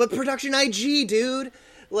 Yeah, but Production IG, dude,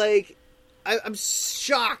 like, I'm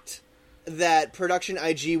shocked that Production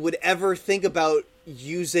IG would ever think about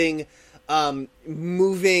using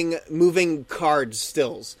moving card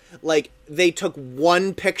stills. Like, they took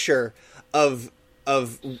one picture of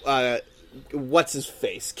what's his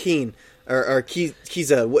face, Keen. Or Kaz.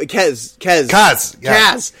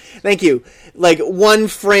 Thank you. Like, one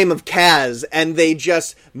frame of Kaz, and they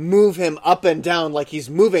just move him up and down like he's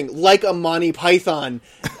moving, like a Monty Python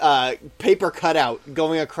paper cutout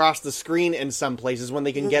going across the screen in some places when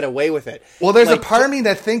they can get away with it. Well, there's a part of me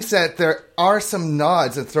that thinks that there are some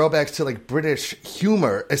nods and throwbacks to, like, British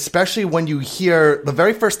humor, especially when you hear, the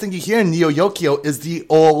very first thing you hear in Neo Yokio is the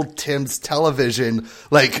old Tim's Television,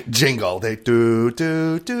 like, jingle. They do,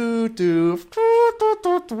 do, do, do.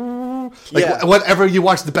 Like, whatever you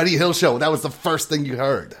watched the Benny Hill show, that was the first thing you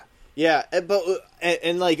heard. Yeah, but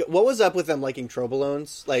like, what was up with them liking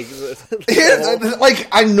Trobolones? Like,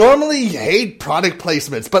 I normally hate product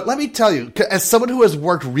placements, but let me tell you, as someone who has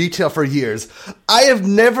worked retail for years, I have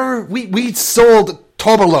never, we sold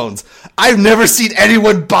Toblerones. I've never seen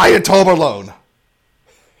anyone buy a Toblerone.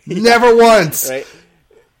 Never once. Right.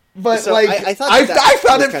 But, so I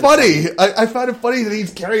found it funny. I found it funny that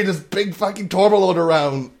he's carrying this big fucking Toblerone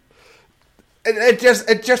around. And it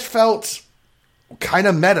just felt kind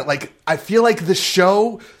of meta. Like, I feel like the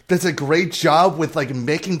show does a great job with, like,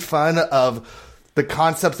 making fun of the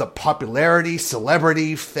concepts of popularity,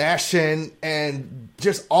 celebrity, fashion, and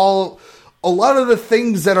just a lot of the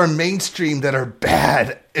things that are mainstream that are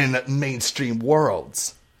bad in mainstream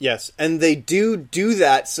worlds. Yes, and they do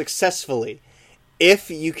that successfully.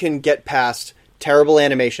 If you can get past terrible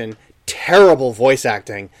animation, terrible voice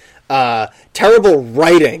acting, terrible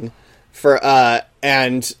writing,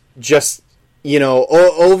 and just,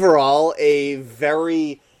 overall a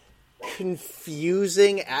very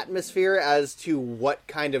confusing atmosphere as to what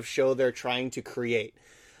kind of show they're trying to create.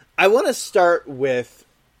 I want to start with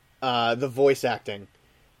the voice acting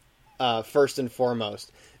first and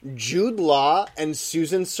foremost. Jude Law and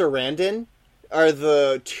Susan Sarandon are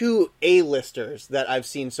the two A-listers that I've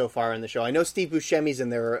seen so far in the show. I know Steve Buscemi's in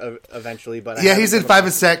there eventually, but he's in 5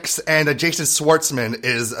 and 6, and Jason Schwartzman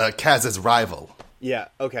is Kaz's rival. Yeah,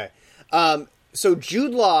 okay. So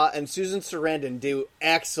Jude Law and Susan Sarandon do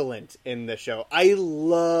excellent in this show. I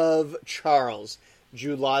love Charles,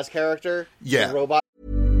 Jude Law's character, the robot.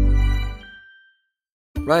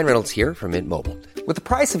 Ryan Reynolds here from Mint Mobile. With the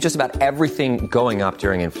price of just about everything going up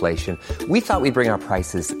during inflation, we thought we'd bring our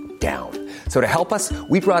prices down. So to help us,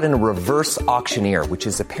 we brought in a reverse auctioneer, which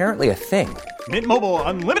is apparently a thing. Mint Mobile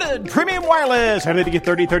Unlimited Premium Wireless. How to get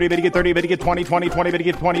 30, 30, bit to get 30, bit to get 20, 20, 20, bit to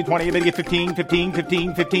get 20, 20, bit to get 15, 15,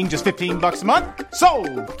 15, 15, just $15 a month?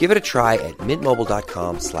 Sold! Give it a try at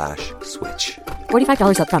mintmobile.com/switch.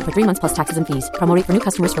 $45 up front for 3 months plus taxes and fees. Promo rate for new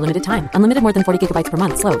customers for limited time. Unlimited more than 40 gigabytes per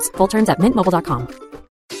month. Slows full terms at mintmobile.com.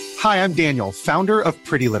 Hi, I'm Daniel, founder of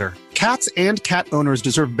Pretty Litter. Cats and cat owners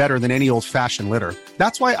deserve better than any old-fashioned litter.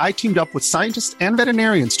 That's why I teamed up with scientists and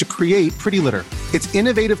veterinarians to create Pretty Litter. Its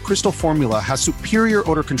innovative crystal formula has superior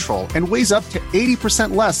odor control and weighs up to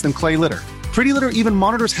 80% less than clay litter. Pretty Litter even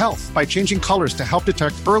monitors health by changing colors to help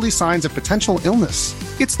detect early signs of potential illness.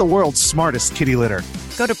 It's the world's smartest kitty litter.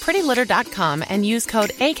 Go to prettylitter.com and use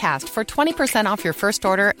code ACAST for 20% off your first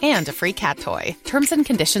order and a free cat toy. Terms and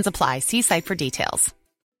conditions apply. See site for details.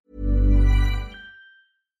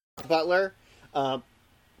 Butler,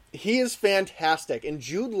 he is fantastic, and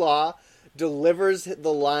Jude Law delivers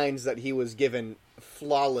the lines that he was given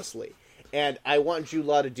flawlessly. And I want Jude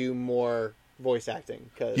Law to do more voice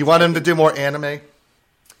acting. You want him to do more anime?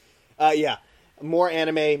 Yeah, more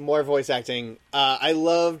anime, more voice acting. I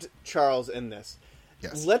loved Charles in this.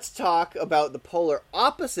 Yes. Let's talk about the polar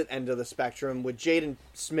opposite end of the spectrum with Jaden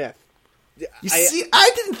Smith. You see,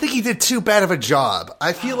 I didn't think he did too bad of a job.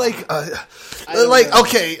 I feel like,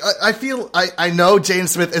 I feel I know Jaden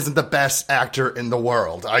Smith isn't the best actor in the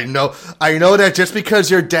world. I know that just because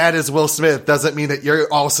your dad is Will Smith doesn't mean that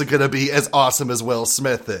you're also going to be as awesome as Will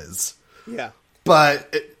Smith is. Yeah,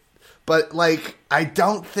 but like I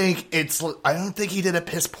don't think he did a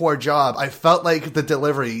piss poor job. I felt like the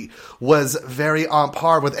delivery was very on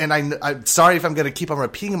par with, and I'm sorry if I'm going to keep on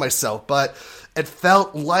repeating myself, but it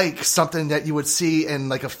felt like something that you would see in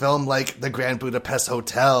like a film like The Grand Budapest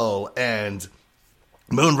Hotel and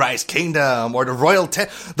Moonrise Kingdom or the Royal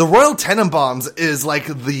Tenenbaums is like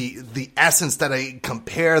the essence that I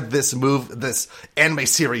compare this anime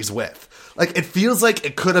series with. Like, it feels like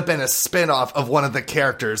it could have been a spin-off of one of the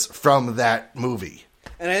characters from that movie.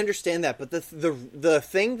 And I understand that, but the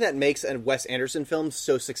thing that makes a Wes Anderson film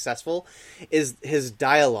so successful is his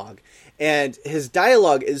dialogue. And his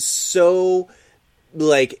dialogue is so,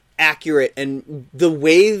 like, accurate, and the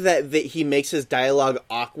way that he makes his dialogue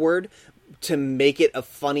awkward to make it a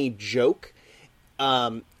funny joke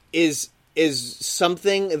is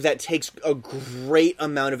something that takes a great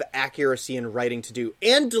amount of accuracy in writing to do,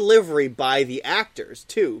 and delivery by the actors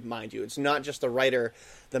too, mind you. It's not just the writer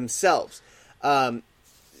themselves. So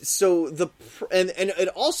and it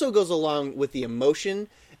also goes along with the emotion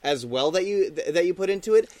as well that you put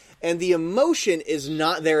into it, and the emotion is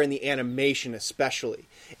not there in the animation, especially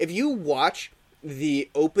if you watch the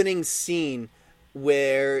opening scene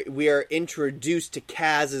where we are introduced to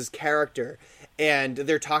Kaz's character. And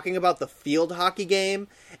they're talking about the field hockey game,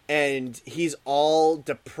 and he's all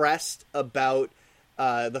depressed about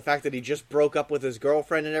the fact that he just broke up with his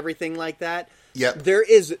girlfriend and everything like that. Yep. There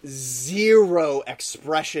is zero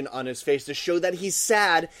expression on his face to show that he's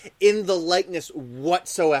sad in the likeness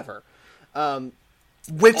whatsoever. Which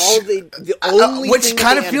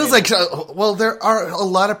kind of feels like, there are a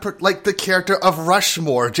lot of, like the character of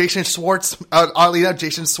Rushmore, Jason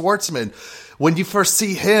Schwartzman. When you first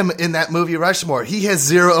see him in that movie Rushmore, he has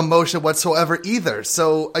zero emotion whatsoever either.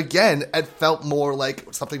 So again, it felt more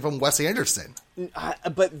like something from Wes Anderson.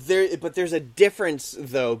 But there's a difference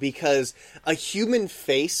though, because a human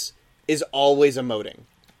face is always emoting,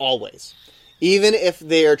 always. Even if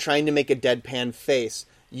they are trying to make a deadpan face,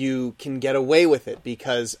 you can get away with it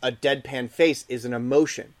because a deadpan face is an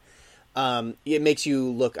emotion. It makes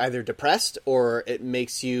you look either depressed or it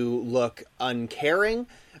makes you look uncaring.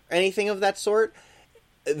 Anything of that sort.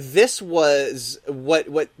 This was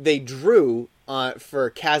what they drew for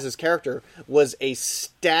Kaz's character was a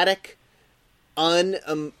static,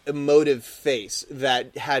 unemotive face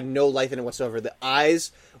that had no life in it whatsoever. The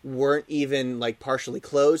eyes weren't even like partially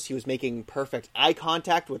closed. He was making perfect eye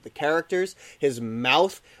contact with the characters. His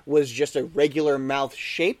mouth was just a regular mouth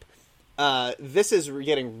shape. This is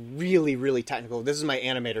getting really, really technical. This is my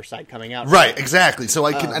animator side coming out. Right, exactly. So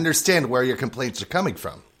I can understand where your complaints are coming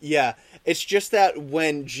from. Yeah, it's just that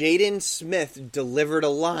when Jaden Smith delivered a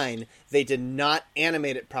line, they did not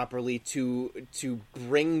animate it properly to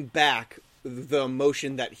bring back the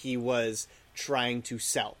emotion that he was trying to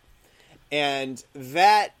sell. And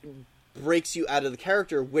that breaks you out of the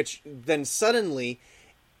character, which then suddenly,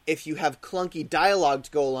 if you have clunky dialogue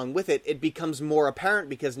to go along with it, it becomes more apparent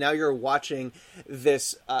because now you're watching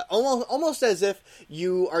this almost as if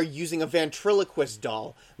you are using a ventriloquist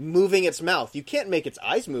doll moving its mouth. You can't make its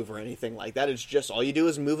eyes move or anything like that. It's just all you do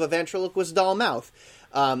is move a ventriloquist doll mouth.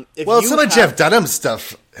 Some of Jeff Dunham's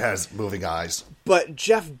stuff has moving eyes. But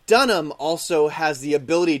Jeff Dunham also has the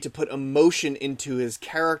ability to put emotion into his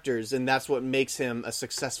characters, and that's what makes him a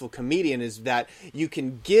successful comedian, is that you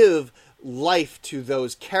can give life to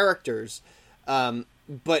those characters,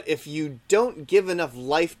 but if you don't give enough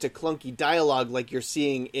life to clunky dialogue like you're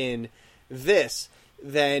seeing in this,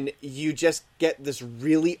 then you just get this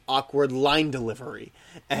really awkward line delivery.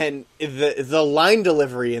 And the line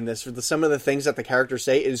delivery in this, for some of the things that the characters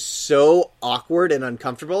say, is so awkward and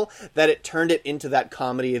uncomfortable that it turned it into that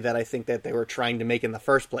comedy that I think that they were trying to make in the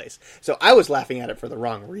first place. So I was laughing at it for the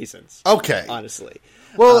wrong reasons. Okay. Honestly.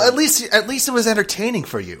 Well, at least it was entertaining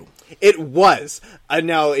for you. It was.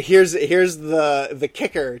 Now, here's the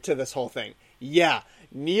kicker to this whole thing. Yeah,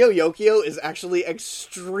 Neo Yokio is actually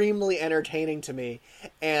extremely entertaining to me,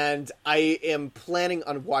 and I am planning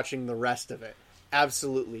on watching the rest of it.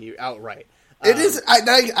 Absolutely, outright. It is.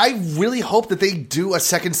 I really hope that they do a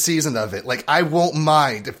second season of it. Like, I won't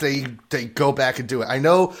mind if they go back and do it. I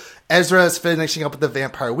know Ezra is finishing up with the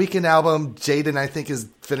Vampire Weekend album. Jaden, I think, is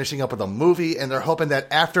finishing up with a movie, and they're hoping that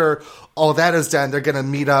after all that is done, they're going to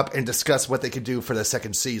meet up and discuss what they could do for the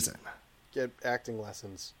second season. Get acting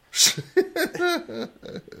lessons.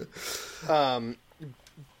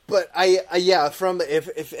 But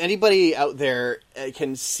if anybody out there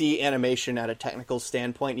can see animation at a technical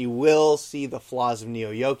standpoint, you will see the flaws of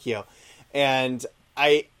Neo Yokio. And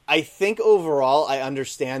I think overall I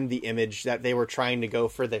understand the image that they were trying to go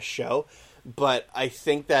for this show, but I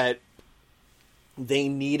think that they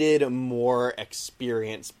needed more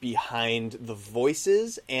experience behind the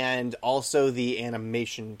voices and also the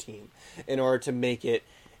animation team in order to make it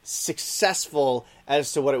successful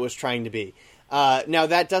as to what it was trying to be. Now,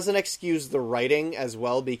 that doesn't excuse the writing as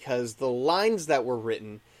well, because the lines that were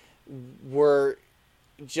written were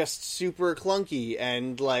just super clunky,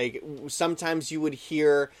 and like sometimes you would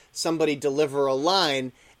hear somebody deliver a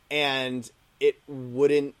line and it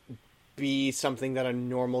wouldn't be something that a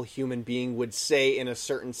normal human being would say in a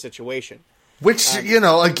certain situation. Which,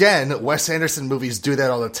 again, Wes Anderson movies do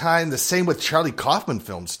that all the time. The same with Charlie Kaufman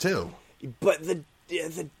films, too. But the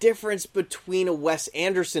difference between a Wes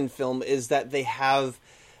Anderson film is that they have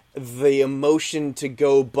the emotion to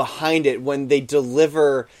go behind it. When they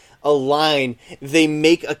deliver a line, they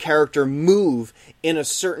make a character move in a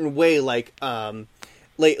certain way, like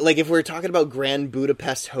if we're talking about Grand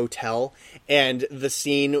Budapest Hotel and the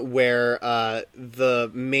scene where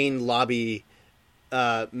the main lobby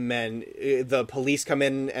men, the police come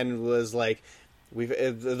in and was like,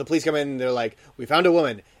 the police come in and they're like, we found a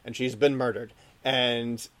woman and she's been murdered.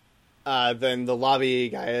 And then the lobby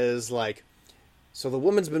guy is like, so the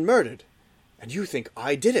woman's been murdered and you think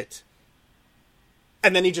I did it.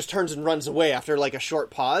 And then he just turns and runs away after like a short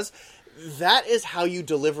pause. That is how you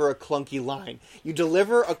deliver a clunky line. You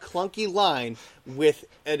deliver a clunky line with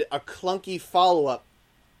a clunky follow-up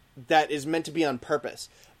that is meant to be on purpose.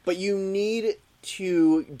 But you need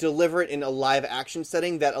to deliver it in a live action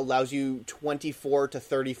setting that allows you 24 to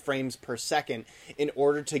 30 frames per second in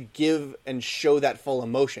order to give and show that full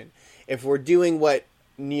emotion. If we're doing what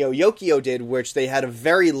Neo Yokio did, which they had a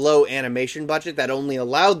very low animation budget that only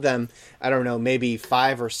allowed them, I don't know, maybe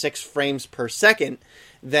 5 or 6 frames per second,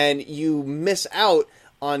 then you miss out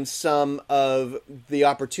on some of the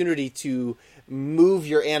opportunity to move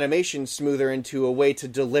your animation smoother into a way to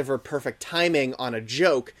deliver perfect timing on a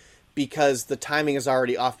joke, because the timing is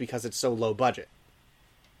already off because it's so low budget.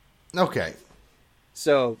 Okay.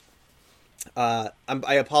 So, I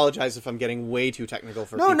apologize if I'm getting way too technical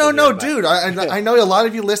for No, dude. I know a lot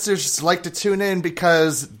of you listeners like to tune in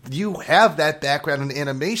because you have that background in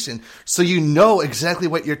animation, so you know exactly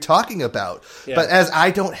what you're talking about. Yeah. But as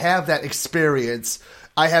I don't have that experience,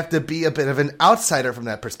 I have to be a bit of an outsider from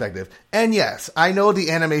that perspective. And yes, I know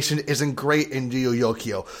the animation isn't great in Neo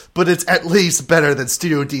Yokio, but it's at least better than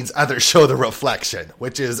Studio Dean's other show, The Reflection,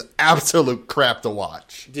 which is absolute crap to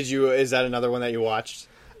watch. Is that another one that you watched?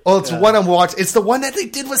 Oh, it's one I'm watching. It's the one that they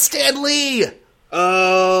did with Stan Lee.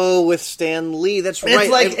 Oh, with Stan Lee. That's right.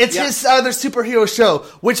 It's his other superhero show,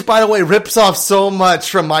 which, by the way, rips off so much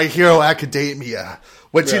from My Hero Academia.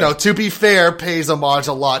 Which, to be fair, pays homage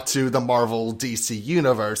a lot to the Marvel DC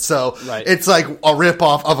universe. So It's like a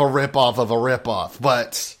ripoff of a ripoff of a ripoff.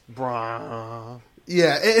 But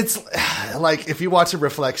yeah, it's like if you watch a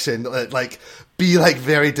Reflection, be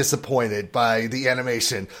very disappointed by the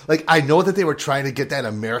animation. Like, I know that they were trying to get that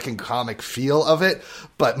American comic feel of it,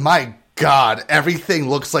 but my God, everything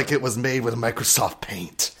looks like it was made with Microsoft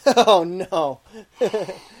Paint. Oh no.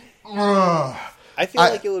 I feel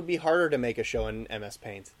like it would be harder to make a show in MS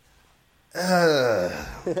Paint.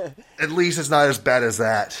 At least it's not as bad as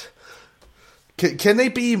that. Can't they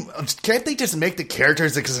just make the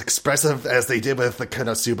characters as expressive as they did with the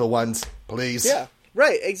Konosuba ones, please? Yeah,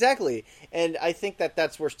 right, exactly. And I think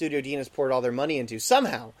that's where Studio Dean has poured all their money into.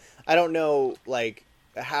 Somehow. I don't know,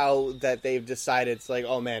 how that they've decided it's like,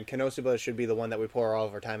 oh man, Konosuba should be the one that we pour all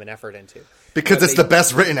of our time and effort into. Because it's the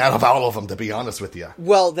best written out of all of them, to be honest with you.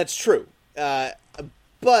 Well, that's true.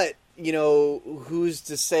 But, who's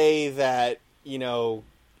to say that,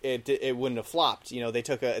 it wouldn't have flopped?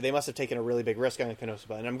 They must have taken a really big risk on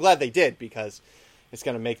Konosuba, and I'm glad they did, because it's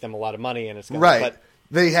going to make them a lot of money, and it's going to... Right.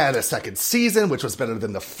 They had a second season, which was better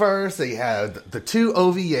than the first. They had the 2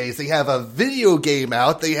 OVAs. They have a video game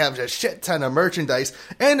out. They have a shit ton of merchandise,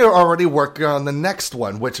 and they're already working on the next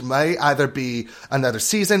one, which may either be another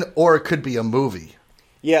season or it could be a movie.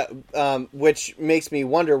 Yeah, which makes me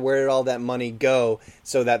wonder where did all that money go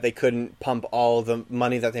so that they couldn't pump all the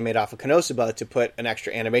money that they made off of Konosuba to put an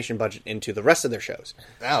extra animation budget into the rest of their shows.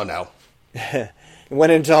 I don't know.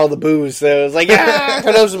 Went into all the booze, so it was like, yeah,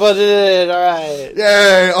 Konosuba did it, all right.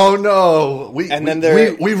 Yay, oh no.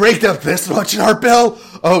 We raked up this much in our bill?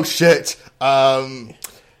 Oh shit.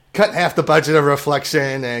 cut half the budget of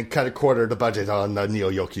Reflection and cut a quarter of the budget on Neo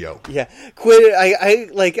Yokio. Yeah, quit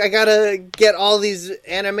it. I gotta get all these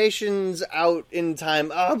animations out in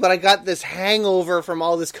time. Oh, but I got this hangover from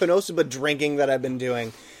all this Konosuba drinking that I've been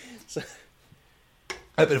doing. So...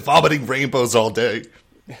 I've been vomiting rainbows all day.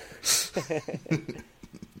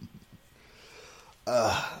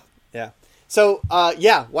 Yeah. So,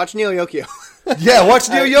 watch Neo Yokio. Yeah, watch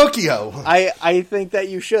Neo Yokio. I think that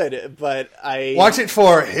you should, but I... Watch it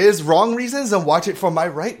for his wrong reasons and watch it for my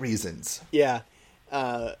right reasons. Yeah.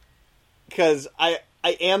 Because I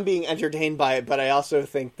am being entertained by it, but I also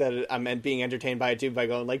think that I'm being entertained by it too by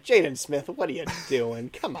going like, Jaden Smith, what are you doing?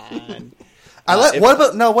 Come on.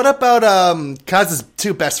 What about Kaz's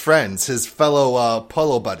two best friends, his fellow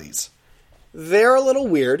polo buddies? They're a little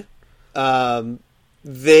weird. I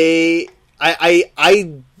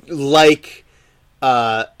like,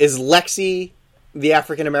 is Lexi the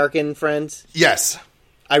African American friend? Yes.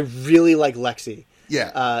 I really like Lexi.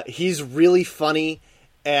 Yeah. He's really funny,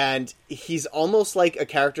 and he's almost like a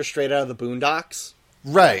character straight out of the Boondocks.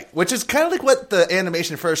 Right, which is kind of like what the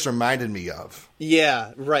animation first reminded me of.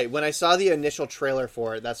 Yeah, right. When I saw the initial trailer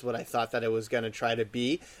for it, that's what I thought that it was going to try to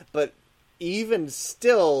be. But even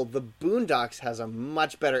still, the Boondocks has a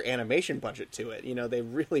much better animation budget to it. You know, they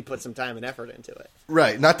really put some time and effort into it.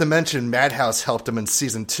 Right, not to mention Madhouse helped them in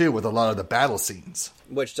Season 2 with a lot of the battle scenes.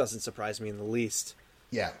 Which doesn't surprise me in the least.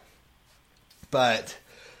 Yeah. But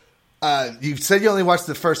you said you only watched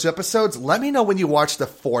the first 2 episodes. Let me know when you watch the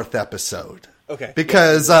 4th episode. Okay.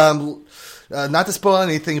 Because, not to spoil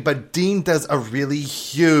anything, but Dean does a really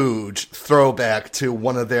huge throwback to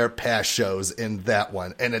one of their past shows in that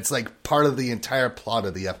one. And it's like part of the entire plot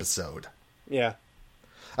of the episode. Yeah.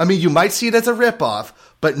 I mean, you might see it as a ripoff,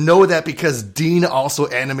 but know that because Dean also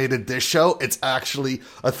animated this show, it's actually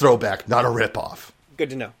a throwback, not a ripoff.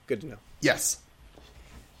 Good to know. Good to know. Yes.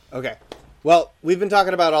 Okay. Well, we've been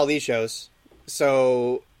talking about all these shows.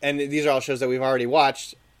 So, and these are all shows that we've already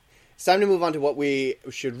watched. It's time to move on to what we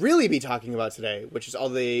should really be talking about today, which is all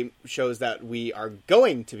the shows that we are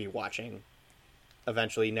going to be watching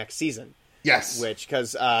eventually next season. Yes.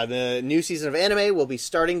 Because the new season of anime will be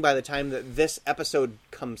starting by the time that this episode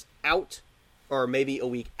comes out, or maybe a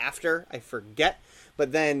week after, I forget.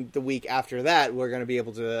 But then the week after that, we're going to be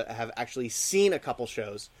able to have actually seen a couple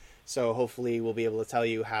shows. So hopefully we'll be able to tell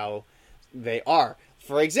you how they are.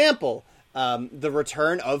 For example, the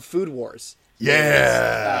return of Food Wars.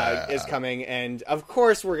 Is coming, and of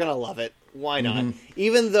course we're gonna love it. Why not? Mm-hmm.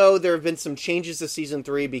 Even though there have been some changes to season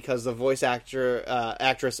 3 because the voice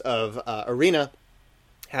actress of Arena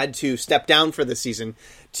had to step down for the season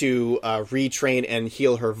to retrain and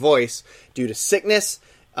heal her voice due to sickness.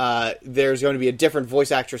 There's going to be a different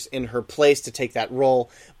voice actress in her place to take that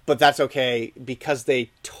role, but that's okay because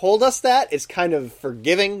they told us that. It's kind of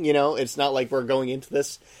forgiving, you know. It's not like we're going into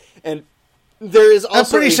this and. There is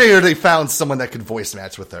also I'm pretty sure they found someone that could voice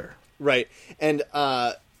match with her. Right. And,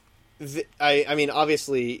 I mean,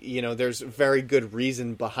 obviously, you know, there's very good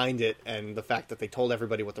reason behind it, and the fact that they told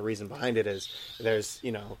everybody what the reason behind it is, there's,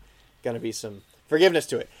 you know, going to be some forgiveness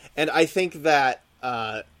to it. And I think that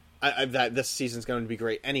that this season's going to be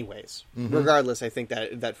great anyways. Mm-hmm. Regardless, I think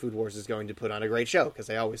that Food Wars is going to put on a great show, because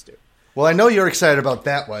they always do. Well, I know you're excited about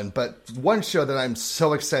that one, but one show that I'm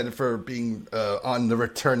so excited for being on the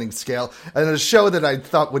returning scale, and a show that I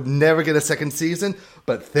thought would never get a second season,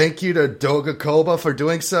 but thank you to Doga Koba for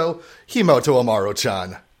doing so, Himoto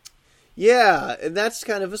Amaro-chan. Yeah, and that's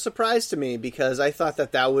kind of a surprise to me, because I thought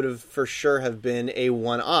that would have for sure have been a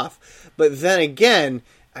one-off. But then again,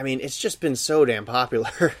 I mean, it's just been so damn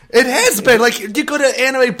popular. It has been. Like, you go to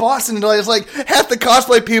Anime Boston, and it's like half the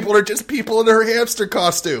cosplay people are just people in their hamster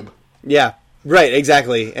costume. Yeah, right,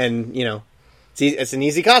 exactly. And, you know, it's an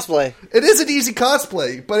easy cosplay. It is an easy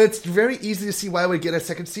cosplay, but it's very easy to see why we get a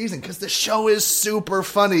second season, because the show is super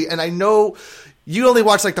funny. And I know you only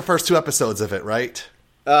watched, like, the first 2 episodes of it, right?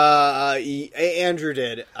 Andrew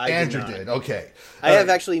did. Andrew did, okay. I have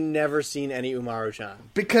actually never seen any Umaru-chan.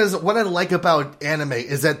 Because what I like about anime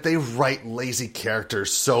is that they write lazy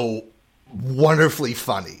characters so wonderfully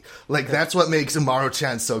funny. Like, that's what makes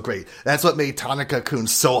Umaru-chan so great. That's what made Tanaka-kun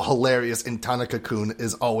so hilarious, and Tanaka-kun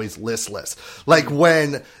is always listless. Like,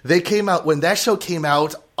 when that show came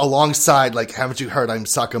out alongside, like, Haven't You Heard I'm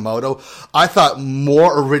Sakamoto, I thought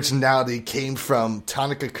more originality came from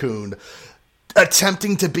Tanaka-kun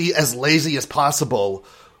attempting to be as lazy as possible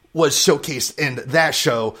was showcased in that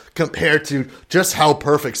show compared to just how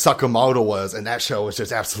perfect Sakamoto was, and that show was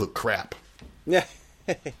just absolute crap. Yeah.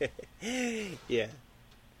 Yeah.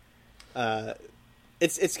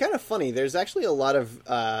 It's kind of funny. There's actually a lot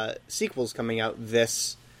of sequels coming out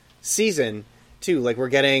this season, too. Like we're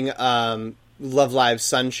getting Love Live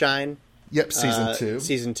Sunshine. Yep, season 2.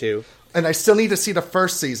 Season 2. And I still need to see the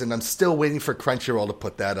first season. I'm still waiting for Crunchyroll to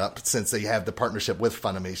put that up since they have the partnership with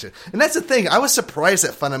Funimation. And that's the thing. I was surprised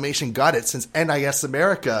that Funimation got it since NIS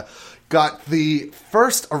America got the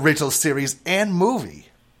first original series and movie.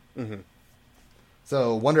 Mm-hmm.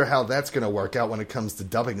 So wonder how that's going to work out when it comes to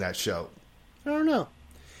dubbing that show. I don't know.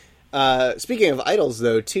 Speaking of idols,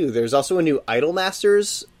 though, too, there's also a new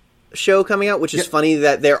Idolmasters show coming out, which is funny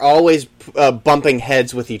that they're always bumping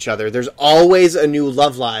heads with each other. There's always a new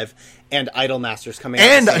Love Live and Idolmasters coming out.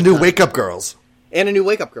 And a new Wake Up Girls. And a new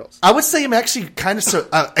Wake Up Girls. I would say I'm actually kind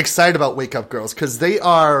of excited about Wake Up Girls because they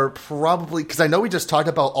are probably, because I know we just talked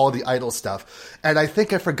about all the Idol stuff, and I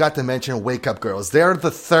think I forgot to mention Wake Up Girls. They're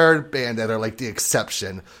the third band that are like the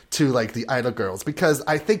exception to like the Idol Girls because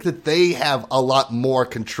I think that they have a lot more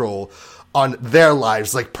control on their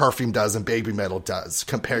lives like Perfume does and Baby Metal does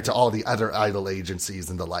compared to all the other idol agencies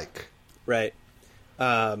and the like. Right.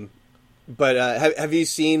 But have you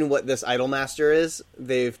seen what this Idolmaster is?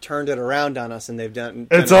 They've turned it around on us, and they've done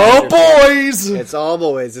It's all boys! It's all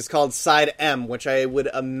boys. It's called Side M, which I would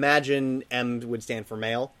imagine M would stand for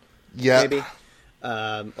male. Yeah. Maybe.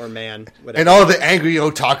 Or man. Whatever. And all the angry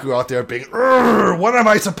otaku out there being, what am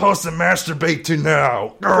I supposed to masturbate to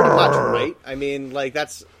now? Pretty much, right? I mean, like,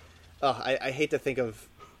 that's... I hate to think of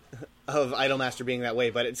Idolmaster being that way,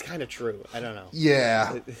 but it's kind of true. I don't know.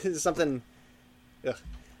 Yeah. It's something... Ugh.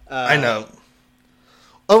 I know.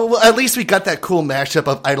 Oh, well, at least we got that cool mashup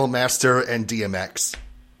of Idolmaster and DMX.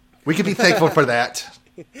 We can be thankful for that.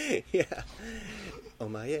 Yeah. Oh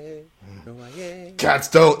my yeah. Oh my yeah. Cats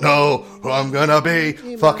don't know who I'm gonna be.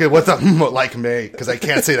 Fuck it, what's up? Like me. Because I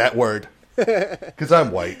can't say that word. Because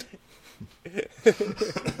I'm white.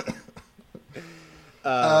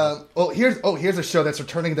 Here's a show that's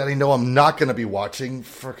returning that I know I'm not going to be watching.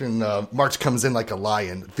 Freaking March Comes In Like a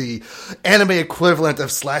Lion. The anime equivalent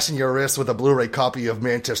of slashing your wrist with a Blu-ray copy of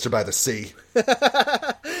Manchester by the Sea.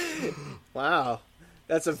 Wow.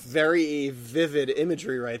 That's a very vivid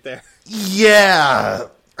imagery right there. Yeah.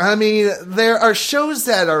 I mean, there are shows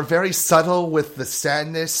that are very subtle with the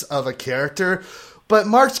sadness of a character, but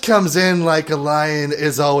March Comes In Like a Lion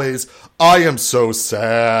is always, I am so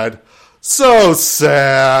sad. So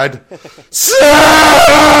sad. Sad!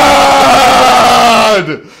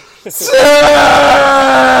 Sad!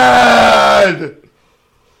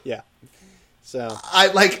 Yeah. So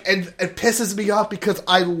I like, and it pisses me off because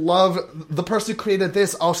I love the person who created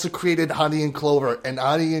this also created Honey and Clover, and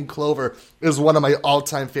Honey and Clover is one of my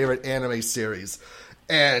all-time favorite anime series.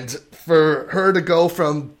 And for her to go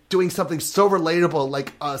from doing something so relatable,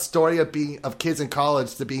 like a story of kids in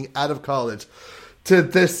college to being out of college, to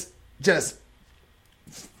this just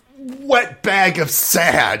wet bag of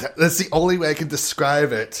sad. That's the only way I can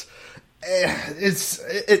describe it.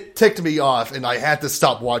 It ticked me off, and I had to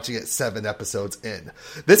stop watching it 7 episodes in.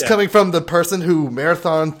 This coming from the person who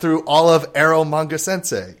marathoned through all of Arrow Manga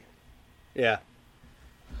Sensei. Yeah.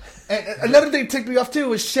 And another thing that ticked me off,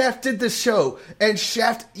 too, is Shaft did this show, and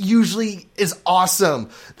Shaft usually is awesome.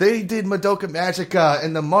 They did Madoka Magica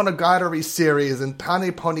and the Monogatari series and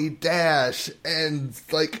Pane Pony Dash, and,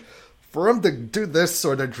 like, for him to do this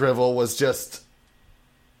sort of drivel was just...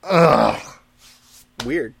 ugh.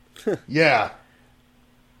 Weird. Yeah.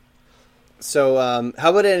 So,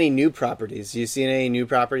 how about any new properties? You seen any new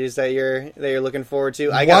properties that you're looking forward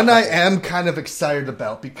to? I am kind of excited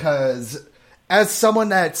about, because as someone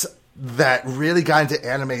that really got into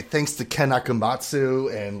anime thanks to Ken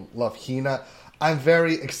Akamatsu and Love Hina, I'm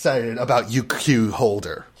very excited about UQ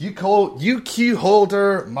Holder. UQ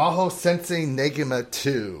Holder Maho Sensei Negima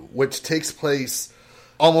 2, which takes place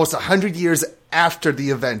almost 100 years after the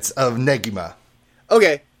events of Negima.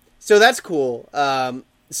 Okay, so that's cool.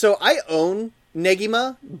 So I own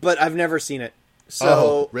Negima, but I've never seen it.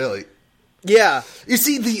 So really? Yeah. You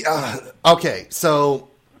see, okay, so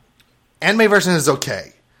anime version is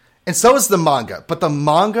okay. And so is the manga. But the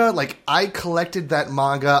manga, like, I collected that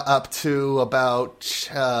manga up to about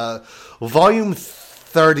volume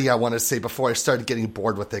 30, I want to say, before I started getting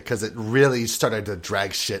bored with it, because it really started to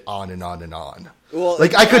drag shit on and on and on. Well,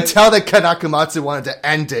 like, I could tell that Ken Akamatsu wanted to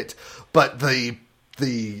end it, but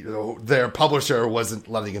their publisher wasn't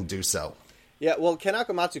letting him do so. Yeah, well, Ken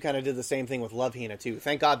Akamatsu kind of did the same thing with Love Hina, too.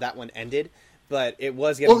 Thank God that one ended, but it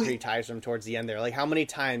was getting pretty tiresome towards the end there. Like, how many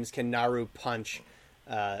times can Naru punch...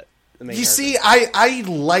 you see, I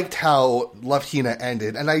liked how Love Hina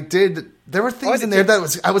ended, and there were things in there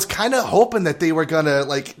that I was kind of hoping that they were gonna,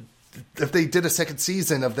 like, if they did a second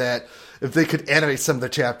season of that, if they could animate some of the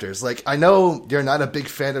chapters. Like, I know you're not a big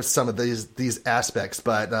fan of some of these aspects,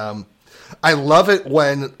 but I loved it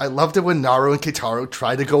when Naru and Kitaro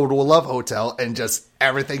try to go to a love hotel and just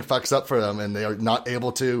everything fucks up for them and they are not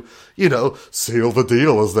able to, seal the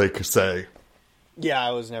deal, as they could say.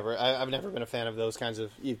 Yeah, I've never been a fan of those kinds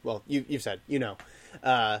of, you've said,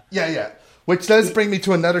 Yeah. Which does bring me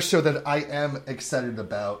to another show that I am excited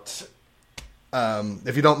about,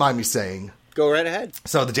 if you don't mind me saying. Go right ahead.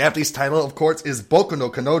 So the Japanese title, of course, is Boku no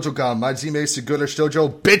Kanojo ga Majime Sugura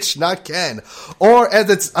Shoujo Bitch Not Ken. Or as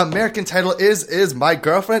its American title is My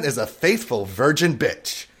Girlfriend is a Faithful Virgin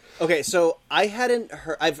Bitch. Okay, so I've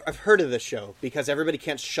heard of this show because everybody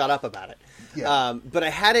can't shut up about it. Yeah. But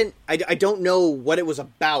I don't know what it was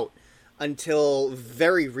about until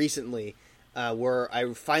very recently, where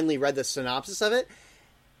I finally read the synopsis of it.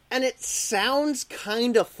 And it sounds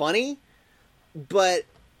kind of funny, but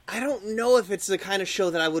I don't know if it's the kind of show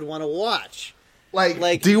that I would want to watch.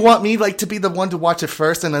 Like, do you want me to be the one to watch it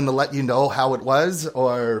first and then to let you know how it was,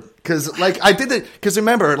 or because I did it because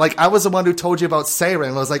remember I was the one who told you about Seiren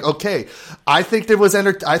and I was like, okay, I think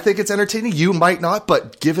I think it's entertaining. You might not,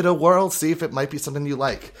 but give it a whirl, see if it might be something you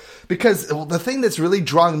like. Because the thing that's really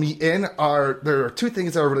drawing me in there are two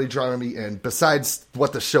things that are really drawing me in besides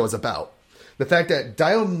what the show is about. The fact that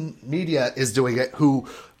Dio Media is doing it, who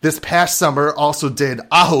this past summer also did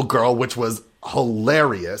Aho Girl, which was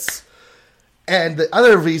hilarious. And the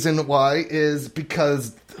other reason why is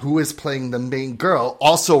because who is playing the main girl,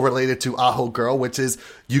 also related to Aho Girl, which is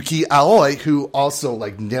Yuki Aoi, who also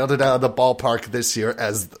nailed it out of the ballpark this year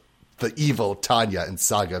as the evil Tanya in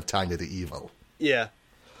Saga of Tanya the Evil. Yeah.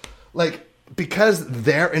 Because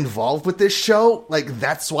they're involved with this show,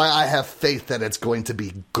 that's why I have faith that it's going to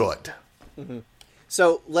be good. Mm-hmm.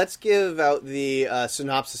 So let's give out the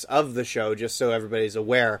synopsis of the show, just so everybody's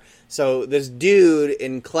aware. So this dude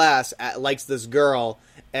in class likes this girl,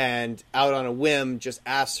 and out on a whim just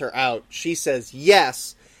asks her out. She says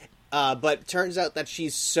yes, but turns out that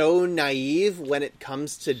she's so naive when it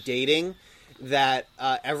comes to dating that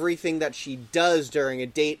everything that she does during a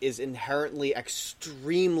date is inherently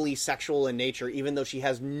extremely sexual in nature, even though she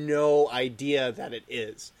has no idea that it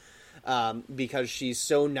is. Because she's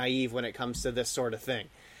so naive when it comes to this sort of thing.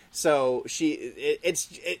 So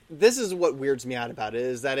this is what weirds me out about it,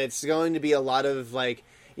 is that it's going to be a lot of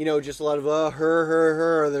just a lot of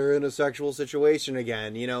her, they're in a sexual situation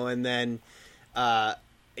again, and then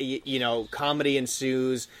comedy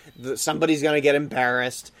ensues. Somebody's going to get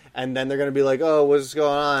embarrassed, and then they're going to be like, oh, what's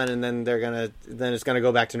going on? And then it's going to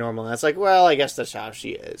go back to normal. And it's well, I guess that's how she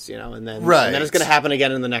is, and then right. And then it's going to happen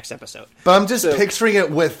again in the next episode. But I'm just picturing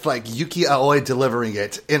it with Yuki Aoi delivering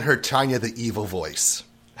it in her Tanya the Evil voice.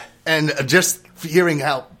 And just hearing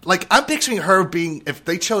how, I'm picturing her being, if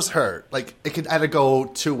they chose her, it could either go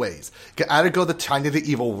two ways. It could either go the Tanya the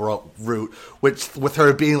Evil route, which with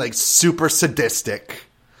her being super sadistic.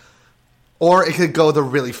 Or it could go the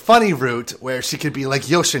really funny route where she could be like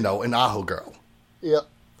Yoshino in Aho Girl. Yep.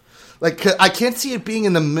 I can't see it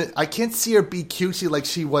being I can't see her be cutesy like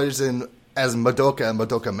she was as Madoka and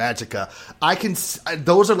Madoka Magica.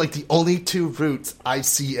 Those are the only two routes I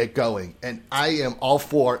see it going, and I am all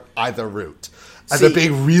for either route. Either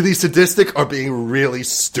being really sadistic or being really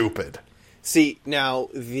stupid. See, now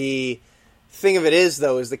the thing of it is,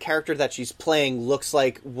 though, is the character that she's playing looks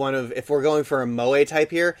like one of, if we're going for a moe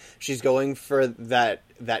type here, she's going for that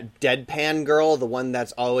deadpan girl, the one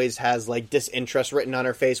that's always has disinterest written on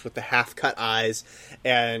her face with the half-cut eyes,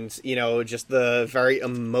 and just the very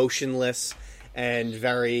emotionless and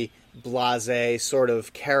very blasé sort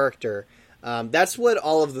of character. That's what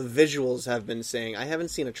all of the visuals have been saying. I haven't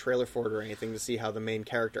seen a trailer for it or anything to see how the main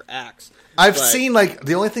character acts. I've seen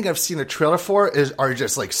the only thing I've seen a trailer for are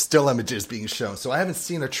just still images being shown. So I haven't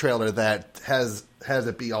seen a trailer that has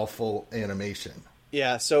it be all full animation.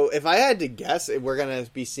 Yeah, so if I had to guess, we're going to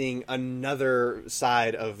be seeing another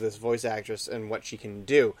side of this voice actress and what she can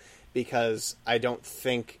do, because I don't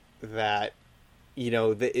think that,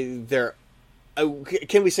 they're,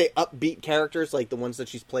 can we say upbeat characters like the ones that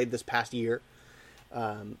she's played this past year?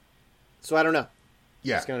 So I don't know.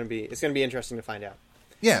 Yeah. It's going to be interesting to find out.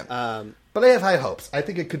 Yeah. But I have high hopes. I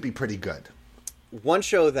think it could be pretty good. One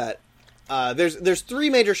show that, there's three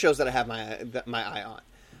major shows that I have my eye on.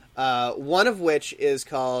 One of which is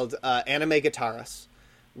called Anime Guitarist,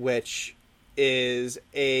 which is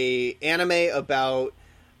a anime about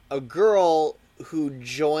a girl who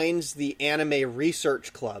joins the anime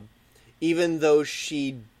research club, even though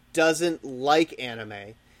she doesn't like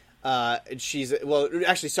anime. She's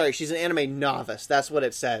an anime novice. That's what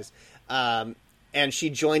it says. And she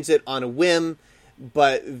joins it on a whim,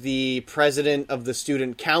 but the president of the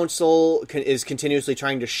student council is continuously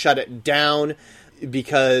trying to shut it down,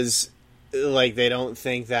 because they don't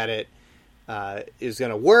think that is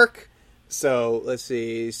going to work. So, let's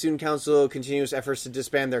see. Student Council continues efforts to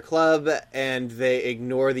disband their club, and they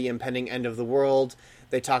ignore the impending end of the world.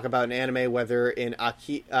 They talk about an anime, whether in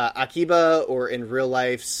Akiba or in real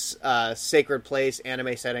life's sacred place,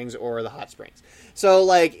 anime settings, or the hot springs. So,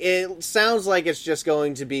 like, it sounds like it's just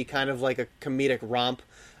going to be kind of like a comedic romp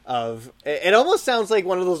of... It almost sounds like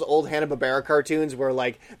one of those old Hanna-Barbera cartoons where,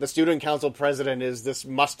 like, the student council president is this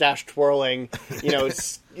mustache-twirling,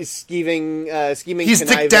 scheming... He's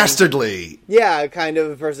Dick Dastardly. Yeah, kind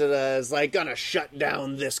of a person is, like, gonna shut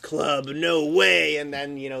down this club, no way! And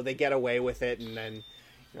then, they get away with it, and then,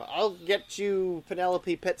 I'll get you,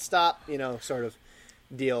 Penelope Pitstop, sort of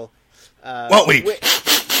deal. Won't we?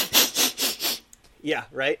 Yeah,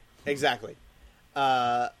 right? Exactly.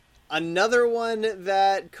 Another one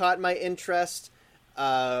that caught my interest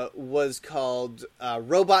was called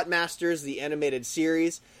Robot Masters, the animated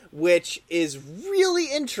series, which is really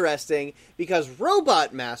interesting because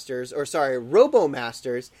RoboMasters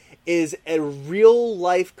is a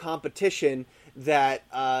real-life competition that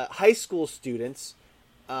high school students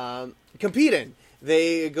compete in.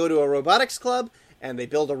 They go to a robotics club, and they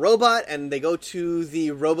build a robot, and they go to the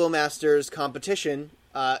RoboMasters competition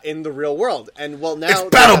in the real world. And well, now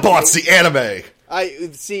it's BattleBots, the anime. I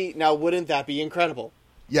see. Now, wouldn't that be incredible?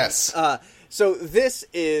 Yes. So this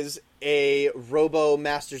is a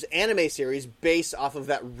RoboMasters anime series based off of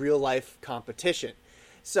that real life competition.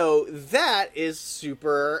 So that is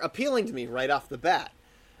super appealing to me right off the bat.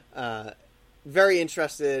 Very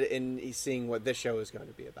interested in seeing what this show is going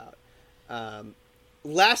to be about.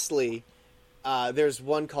 Lastly, there's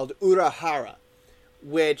one called Urahara,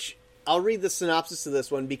 which I'll read the synopsis of this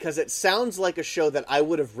one because it sounds like a show that I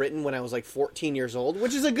would have written when I was like 14 years old,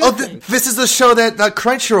 which is a good thing. This is the show that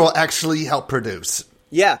Crunchyroll actually helped produce.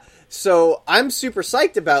 Yeah, so I'm super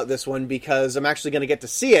psyched about this one because I'm actually going to get to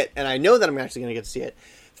see it, and I know that I'm actually going to get to see it.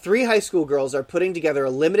 3 high school girls are putting together a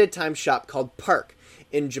limited time shop called Park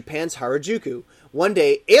in Japan's Harajuku. One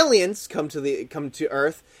day, aliens come to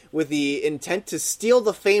Earth with the intent to steal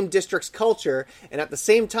the famed district's culture, and at the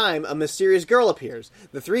same time, a mysterious girl appears.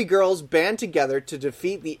 The 3 girls band together to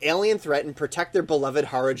defeat the alien threat and protect their beloved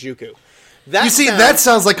Harajuku. That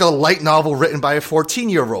sounds like a light novel written by a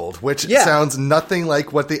 14-year-old, which sounds nothing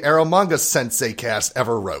like what the Arrow Manga Sensei cast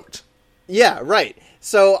ever wrote. Yeah, right.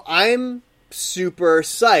 So I'm super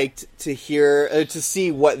psyched to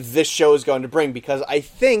see what this show is going to bring, because I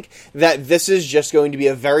think that this is just going to be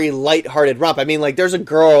a very lighthearted romp. I mean, like, there's a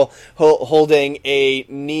girl holding a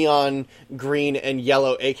neon green and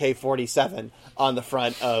yellow AK-47 on the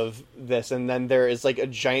front of this, and then there is like a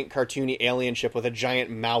giant cartoony alien ship with a giant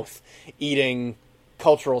mouth eating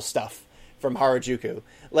cultural stuff from Harajuku.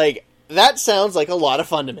 Like, that sounds like a lot of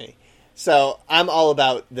fun to me. So I'm all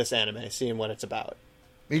about this anime, seeing what it's about.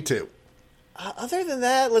 Me too. Other than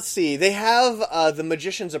that, let's see. They have The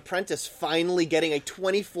Magician's Apprentice finally getting a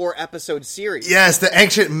 24-episode series. Yes, The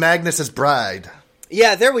Ancient Magnus' Bride.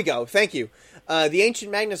 Yeah, there we go. Thank you. The Ancient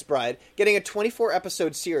Magnus Bride getting a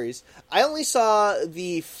 24-episode series. I only saw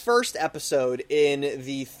the first episode in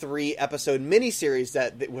the 3-episode miniseries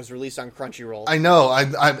that was released on Crunchyroll. I know.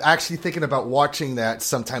 I'm actually thinking about watching that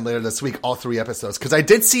sometime later this week, all 3 episodes. Because I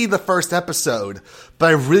did see the first episode, but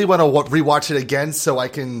I really want to rewatch it again so I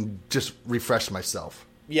can just refresh myself.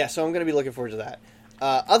 Yeah, so I'm going to be looking forward to that.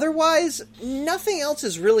 Otherwise, nothing else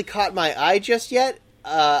has really caught my eye just yet.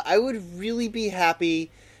 I would really be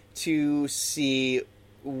happy to see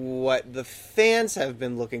what the fans have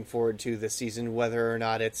been looking forward to this season, whether or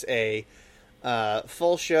not it's a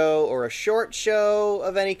full show or a short show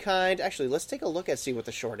of any kind. Actually, let's take a look and see what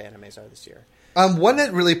the short animes are this year. One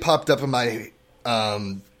that really popped up in my...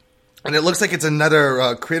 and it looks like it's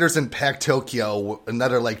another Creators Impact Tokyo,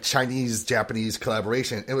 another like Chinese-Japanese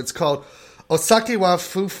collaboration. It was called Osake wa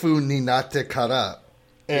Fufu ni Natte Kara.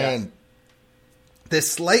 And this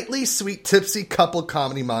slightly sweet, tipsy couple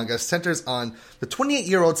comedy manga centers on the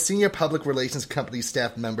 28-year-old senior public relations company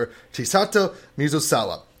staff member Chisato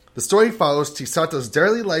Mizusawa. The story follows Chisato's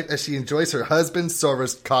daily life as she enjoys her husband's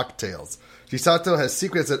serviced cocktails. Chisato has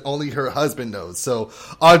secrets that only her husband knows, so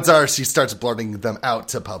odds are she starts blurting them out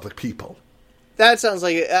to public people. That sounds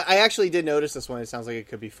like it. I actually did notice this one. It sounds like it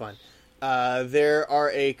could be fun. There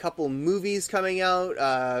are a couple movies coming out.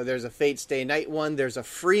 There's a Fate Stay Night one. There's a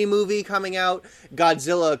free movie coming out.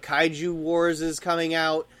 Godzilla Kaiju Wars is coming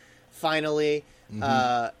out, finally.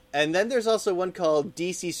 Mm-hmm. And then there's also one called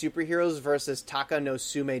DC Superheroes versus Taka no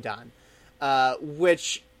Sumedan,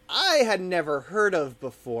 which I had never heard of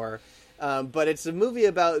before. But it's a movie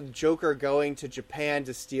about Joker going to Japan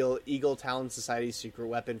to steal Eagle Talon Society's secret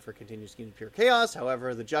weapon for continued scheme of pure chaos.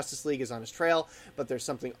 However, the Justice League is on his trail, but there's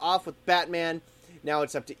something off with Batman. Now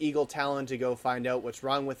it's up to Eagle Talon to go find out what's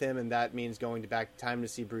wrong with him, and that means going back in time to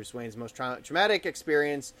see Bruce Wayne's most traumatic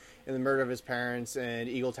experience in the murder of his parents, and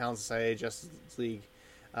Eagle Talon Society, Justice League,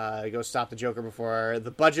 go stop the Joker before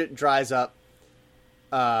the budget dries up.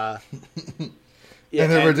 Yeah,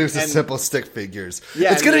 and then reduce to simple stick figures.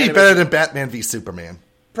 Yeah, it's going to be better than Batman v Superman.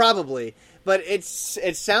 Probably. But it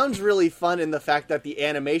sounds really fun in the fact that the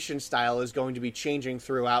animation style is going to be changing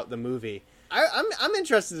throughout the movie. I'm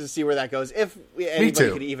interested to see where that goes, if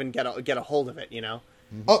anybody could even get a hold of it, you know?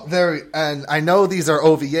 Oh, and I know these are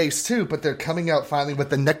OVAs too, but they're coming out finally with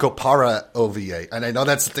the Necopara OVA. And I know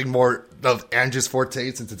that's something more of Andrew's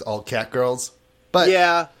forte since it's all cat girls. But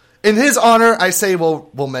yeah, in his honor, I say we'll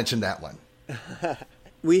mention that one.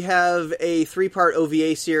 We have a 3-part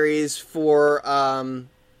OVA series for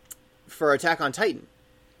Attack on Titan.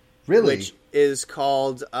 Really? Which is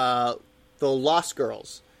called The Lost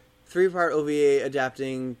Girls. 3-part OVA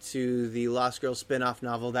adapting to the Lost Girls spin-off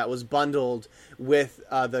novel that was bundled with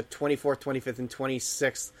the 24th, 25th, and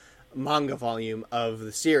 26th manga volume of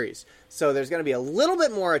the series. So there's going to be a little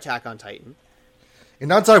bit more Attack on Titan.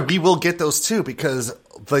 And odds are we will get those too, because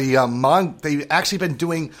they've actually been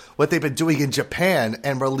doing what they've been doing in Japan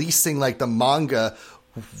and releasing like the manga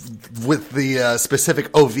with the specific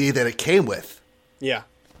OVA that it came with. Yeah.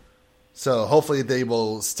 So hopefully they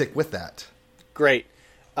will stick with that. Great.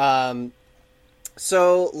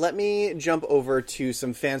 So let me jump over to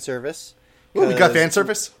some fan service. Ooh, we got fan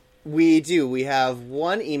service? We do. We have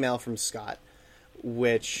one email from Scott,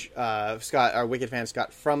 which Scott, our Wicked fan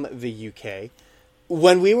Scott from the UK.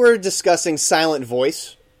 When we were discussing Silent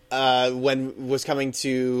Voice, when was coming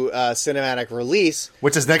to cinematic release,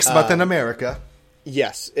 which is next month in America.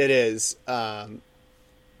 Yes, it is.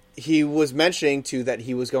 He was mentioning too that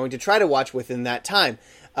he was going to try to watch within that time.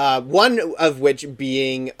 One of which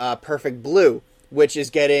being Perfect Blue, which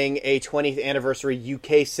is getting a 20th anniversary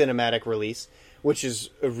UK cinematic release, which is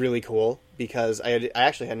really cool because I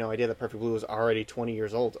actually had no idea that Perfect Blue was already 20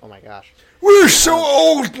 years old. Oh my gosh. We're so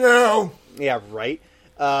old now! Yeah, right.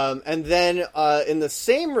 And then in the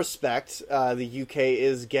same respect, the UK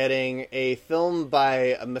is getting a film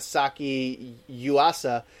by Masaki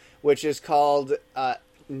Yuasa, which is called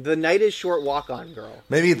The Night is Short, Walk On Girl.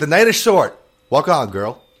 Maybe The Night is Short. Walk on,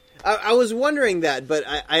 girl. I was wondering that, but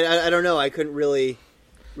I don't know. I couldn't really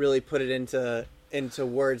put it into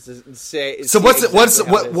words to say. So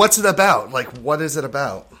what's it about? Like, what is it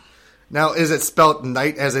about? Now, is it spelled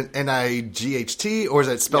night as an N-I-G-H-T, or is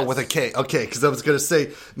it spelled with a K? Okay, because I was going to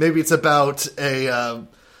say maybe it's about a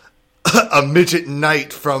midget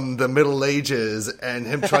knight from the Middle Ages and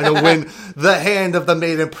him trying to win the hand of the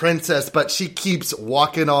maiden princess, but she keeps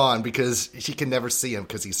walking on because she can never see him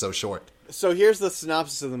because he's so short. So here's the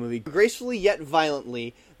synopsis of the movie. Gracefully yet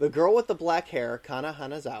violently, the girl with the black hair, Kana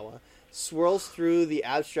Hanazawa, swirls through the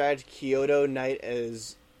abstract Kyoto night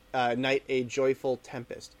as night a joyful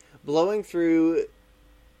tempest. Blowing through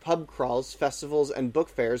pub crawls, festivals, and book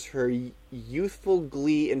fairs, her youthful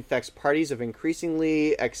glee infects parties of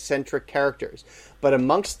increasingly eccentric characters. But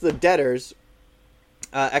amongst the debtors,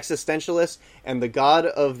 existentialists, and the god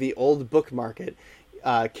of the old book market,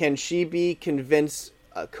 can she be convinced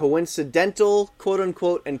coincidental,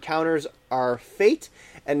 quote-unquote, encounters are fate?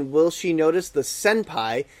 And will she notice the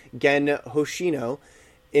senpai, Gen Hoshino,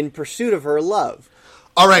 in pursuit of her love?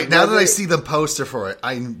 All right, now that I see the poster for it,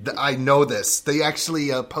 I know this. They actually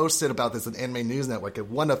posted about this on Anime News Network. It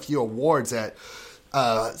won a few awards at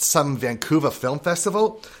some Vancouver Film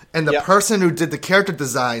Festival. And the person who did the character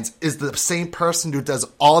designs is the same person who does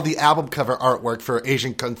all the album cover artwork for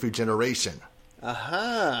Asian Kung Fu Generation.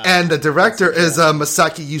 Uh-huh. And the director is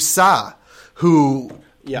Masaki Yusa, who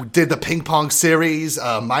did the Ping Pong series,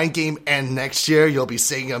 Mind Game, and next year you'll be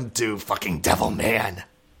seeing him do fucking Devil Man.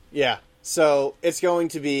 Yeah. So it's going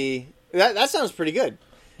to be that sounds pretty good.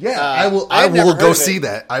 Yeah, I will go see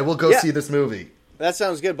that. I will go see this movie. That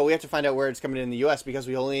sounds good, but we have to find out where it's coming in the US because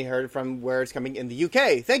we only heard from where it's coming in the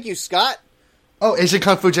UK. Thank you, Scott. Oh, Asian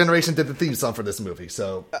Kung Fu Generation did the theme song for this movie.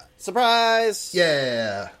 So surprise!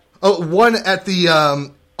 Yeah. Oh, one at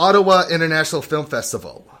the Ottawa International Film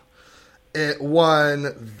Festival. It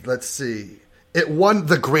won. Let's see. It won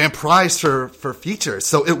the grand prize for features.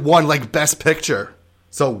 So it won like Best Picture.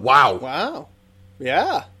 So, wow. Wow.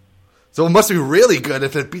 Yeah. So it must be really good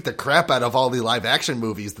if it beat the crap out of all the live-action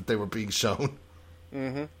movies that they were being shown.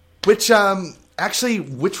 Mm-hmm.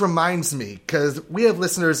 Which reminds me, because we have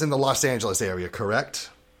listeners in the Los Angeles area, correct?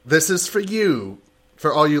 This is for you,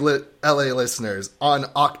 for all you LA listeners, on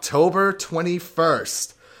October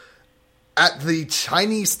 21st at the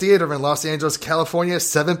Chinese Theater in Los Angeles, California,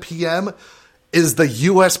 7 p.m. is the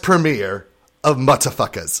U.S. premiere of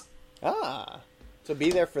Motherfuckers. So be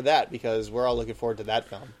there for that, because we're all looking forward to that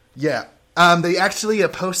film. Yeah. They actually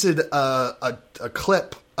posted a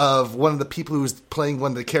clip of one of the people who's playing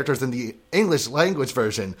one of the characters in the English language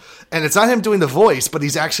version. And it's not him doing the voice, but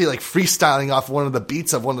he's actually like freestyling off one of the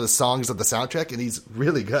beats of one of the songs of the soundtrack, and he's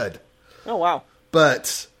really good. Oh, wow.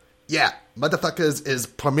 But, yeah, Motherfuckers is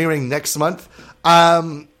premiering next month.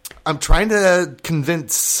 I'm trying to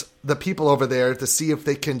convince the people over there to see if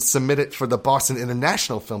they can submit it for the Boston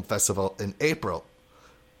International Film Festival in April.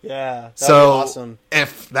 Yeah, that'd be awesome.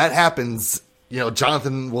 If that happens,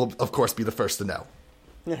 Jonathan will, of course, be the first to know.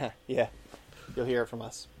 Yeah, you'll hear it from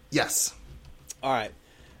us. Yes. All right.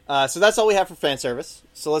 So that's all we have for fan service.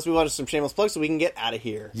 So let's move on to some shameless plugs so we can get out of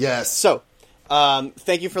here. Yes. So,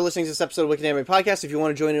 thank you for listening to this episode of Wicked Anime Podcast. If you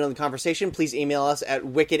want to join in on the conversation, please email us at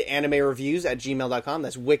wickedanimereviews@gmail.com.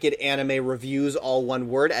 That's wickedanimereviews, all one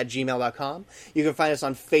word, @gmail.com. You can find us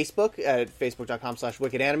on Facebook at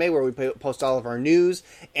facebook.com/wickedanime, where we post all of our news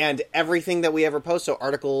and everything that we ever post. So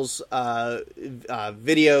articles,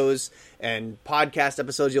 videos, and podcast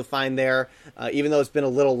episodes you'll find there. Even though it's been a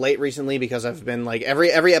little late recently, because I've been like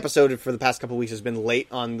every episode for the past couple weeks has been late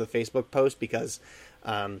on the Facebook post, because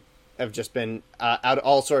I've just been out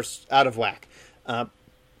of whack.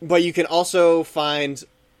 But you can also find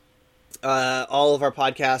all of our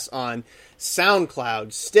podcasts on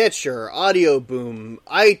SoundCloud, Stitcher, Audio Boom,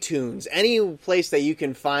 iTunes, any place that you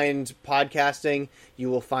can find podcasting,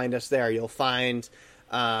 you will find us there. You'll find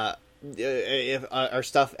our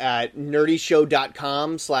stuff at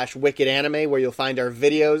nerdyshow.com/wickedanime, where you'll find our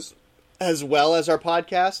videos as well as our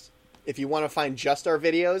podcast. If you want to find just our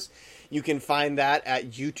videos, you can find that at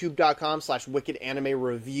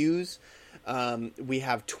youtube.com/wickedanimereviews. We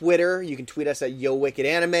have Twitter. You can tweet us at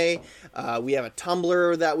YoWickedAnime. We have a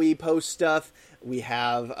Tumblr that we post stuff. We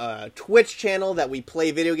have a Twitch channel that we play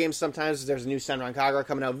video games sometimes. There's a new Senran Kagura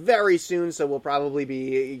coming out very soon, so we'll probably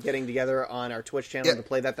be getting together on our Twitch channel to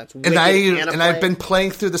play that. That's Wicked and I've been playing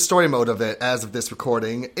through the story mode of it as of this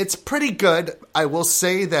recording. It's pretty good. I will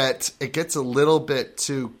say that it gets a little bit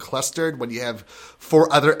too clustered when you have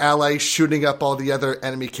 4 other allies shooting up all the other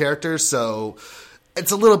enemy characters, so it's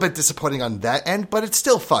a little bit disappointing on that end, but it's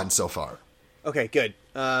still fun so far. Okay, good.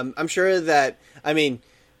 I'm sure that,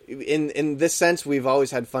 in this sense, we've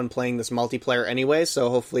always had fun playing this multiplayer anyway, so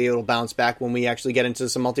hopefully it'll bounce back when we actually get into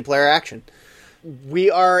some multiplayer action.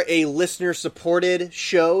 We are a listener-supported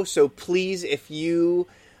show, so please, if you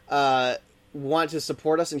want to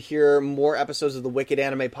support us and hear more episodes of the Wicked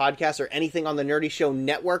Anime Podcast or anything on the Nerdy Show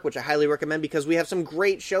Network, which I highly recommend because we have some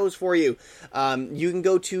great shows for you. You can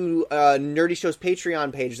go to Nerdy Show's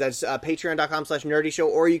Patreon page. That's patreon.com/nerdyshow,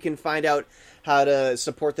 or you can find out how to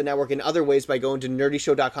support the network in other ways by going to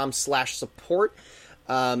nerdyshow.com/support.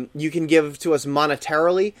 You can give to us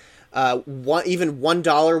monetarily. Even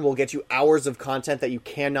 $1 will get you hours of content that you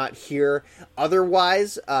cannot hear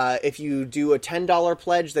otherwise. If you do a $10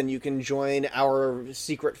 pledge, then you can join our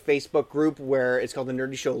secret Facebook group where it's called the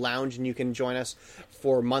Nerdy Show Lounge, and you can join us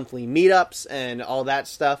for monthly meetups and all that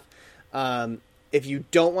stuff. If you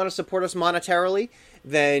don't want to support us monetarily,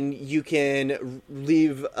 then you can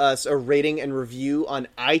leave us a rating and review on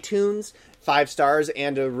iTunes. 5 stars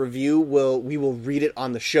and a review. We will read it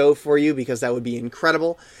on the show for you, because that would be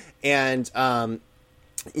incredible. And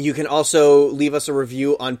you can also leave us a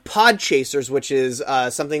review on Podchasers, which is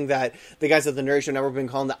something that the guys at the Nerdy Show Network have been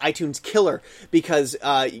calling the iTunes killer, because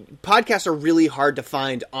podcasts are really hard to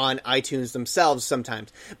find on iTunes themselves sometimes.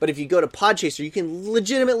 But if you go to Podchaser, you can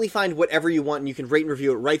legitimately find whatever you want, and you can rate and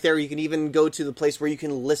review it right there. You can even go to the place where you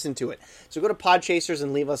can listen to it. So go to Podchasers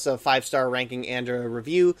and leave us a 5-star ranking and a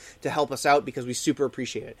review to help us out, because we super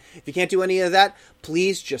appreciate it. If you can't do any of that,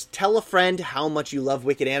 please just tell a friend how much you love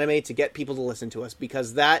Wicked Anime to get people to listen to us,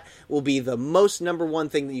 because that will be the most number one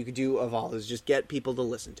thing that you could do of all, is just get people to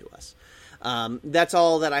listen to us. That's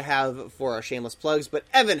all that I have for our shameless plugs, but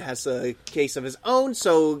Evan has a case of his own,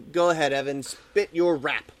 so go ahead, Evan, spit your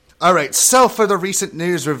rap. All right, so for the recent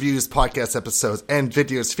news, reviews, podcast episodes, and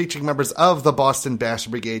videos featuring members of the Boston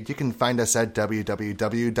Bastard Brigade, you can find us at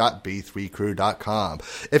www.b3crew.com.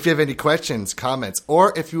 If you have any questions, comments,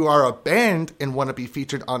 or if you are a band and want to be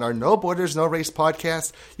featured on our No Borders, No Race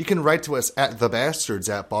podcast, you can write to us at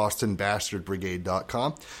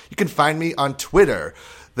thebastards@bostonbastardbrigade.com. You can find me on Twitter,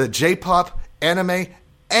 the J-pop, anime,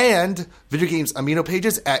 and video games amino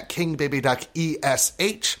pages at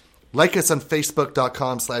KingBabyDuckESH. Like us on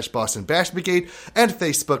Facebook.com/Boston Bash Brigade and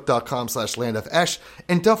Facebook.com/Land of Ash.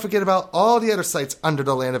 And don't forget about all the other sites under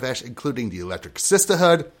the Land of Ash, including the Electric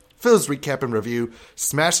Sisterhood, Phil's Recap and Review,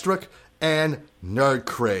 Smashstruck, and Nerd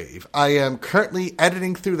Crave. I am currently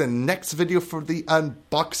editing through the next video for the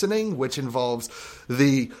unboxing, which involves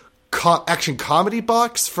the action comedy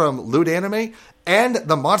box from Loot Anime and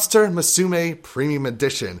the Monster Musume Premium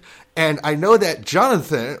Edition. And I know that John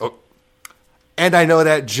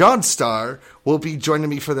Star will be joining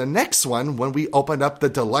me for the next one when we open up the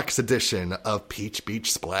deluxe edition of Peach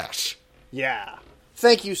Beach Splash. Yeah.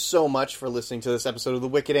 Thank you so much for listening to this episode of the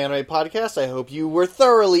Wicked Anime Podcast. I hope you were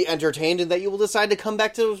thoroughly entertained and that you will decide to come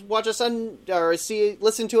back to watch us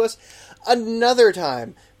listen to us another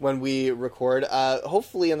time when we record.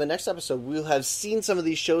 Hopefully in the next episode we'll have seen some of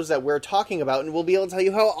these shows that we're talking about and we'll be able to tell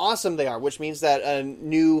you how awesome they are, which means that a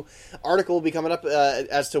new article will be coming up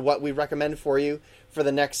as to what we recommend for you for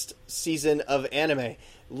the next season of anime.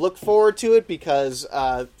 Look forward to it because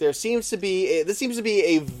this seems to be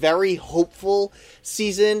a very hopeful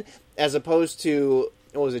season as opposed to,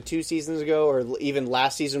 what was it, 2 seasons ago or even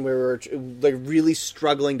last season where we were like really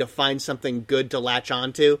struggling to find something good to latch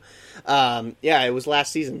onto. It was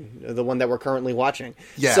last season, the one that we're currently watching.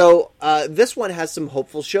 Yeah. So this one has some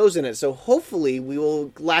hopeful shows in it. So hopefully we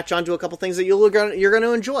will latch onto a couple things that you're going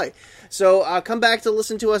to enjoy. So come back to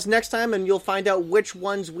listen to us next time and you'll find out which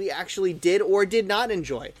ones we actually did or did not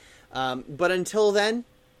enjoy. But until then,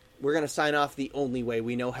 we're going to sign off the only way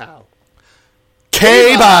we know how.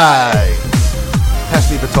 K-bye!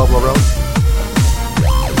 Pass me the Toblerone.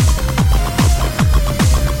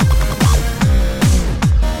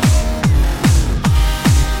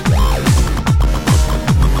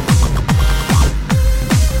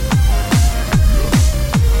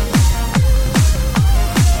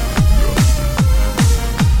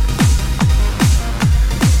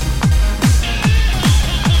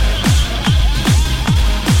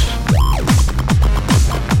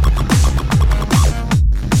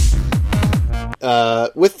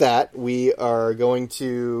 With that, we are going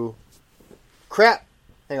to... Crap!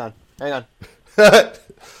 Hang on.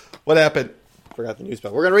 What happened? Forgot the news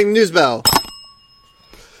bell. We're going to ring the news bell.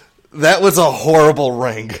 That was a horrible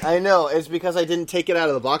ring. I know. It's because I didn't take it out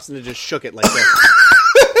of the box and it just shook it like this.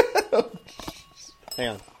 Hang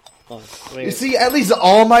on. Hold on. You see, at least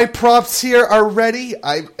all my props here are ready.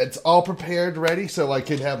 It's all prepared, ready, so I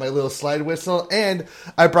can have my little slide whistle. And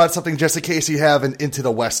I brought something just in case you have an Into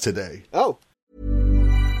the West today. Oh.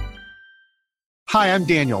 Hi, I'm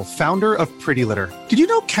Daniel, founder of Pretty Litter. Did you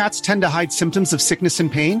know cats tend to hide symptoms of sickness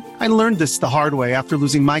and pain? I learned this the hard way after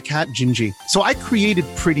losing my cat, Gingy. So I created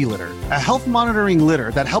Pretty Litter, a health monitoring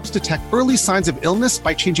litter that helps detect early signs of illness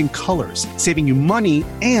by changing colors, saving you money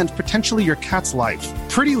and potentially your cat's life.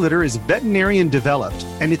 Pretty Litter is veterinarian developed,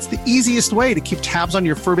 and it's the easiest way to keep tabs on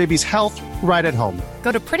your fur baby's health right at home.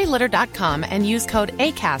 Go to prettylitter.com and use code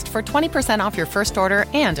ACAST for 20% off your first order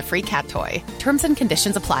and a free cat toy. Terms and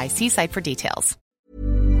conditions apply. See site for details.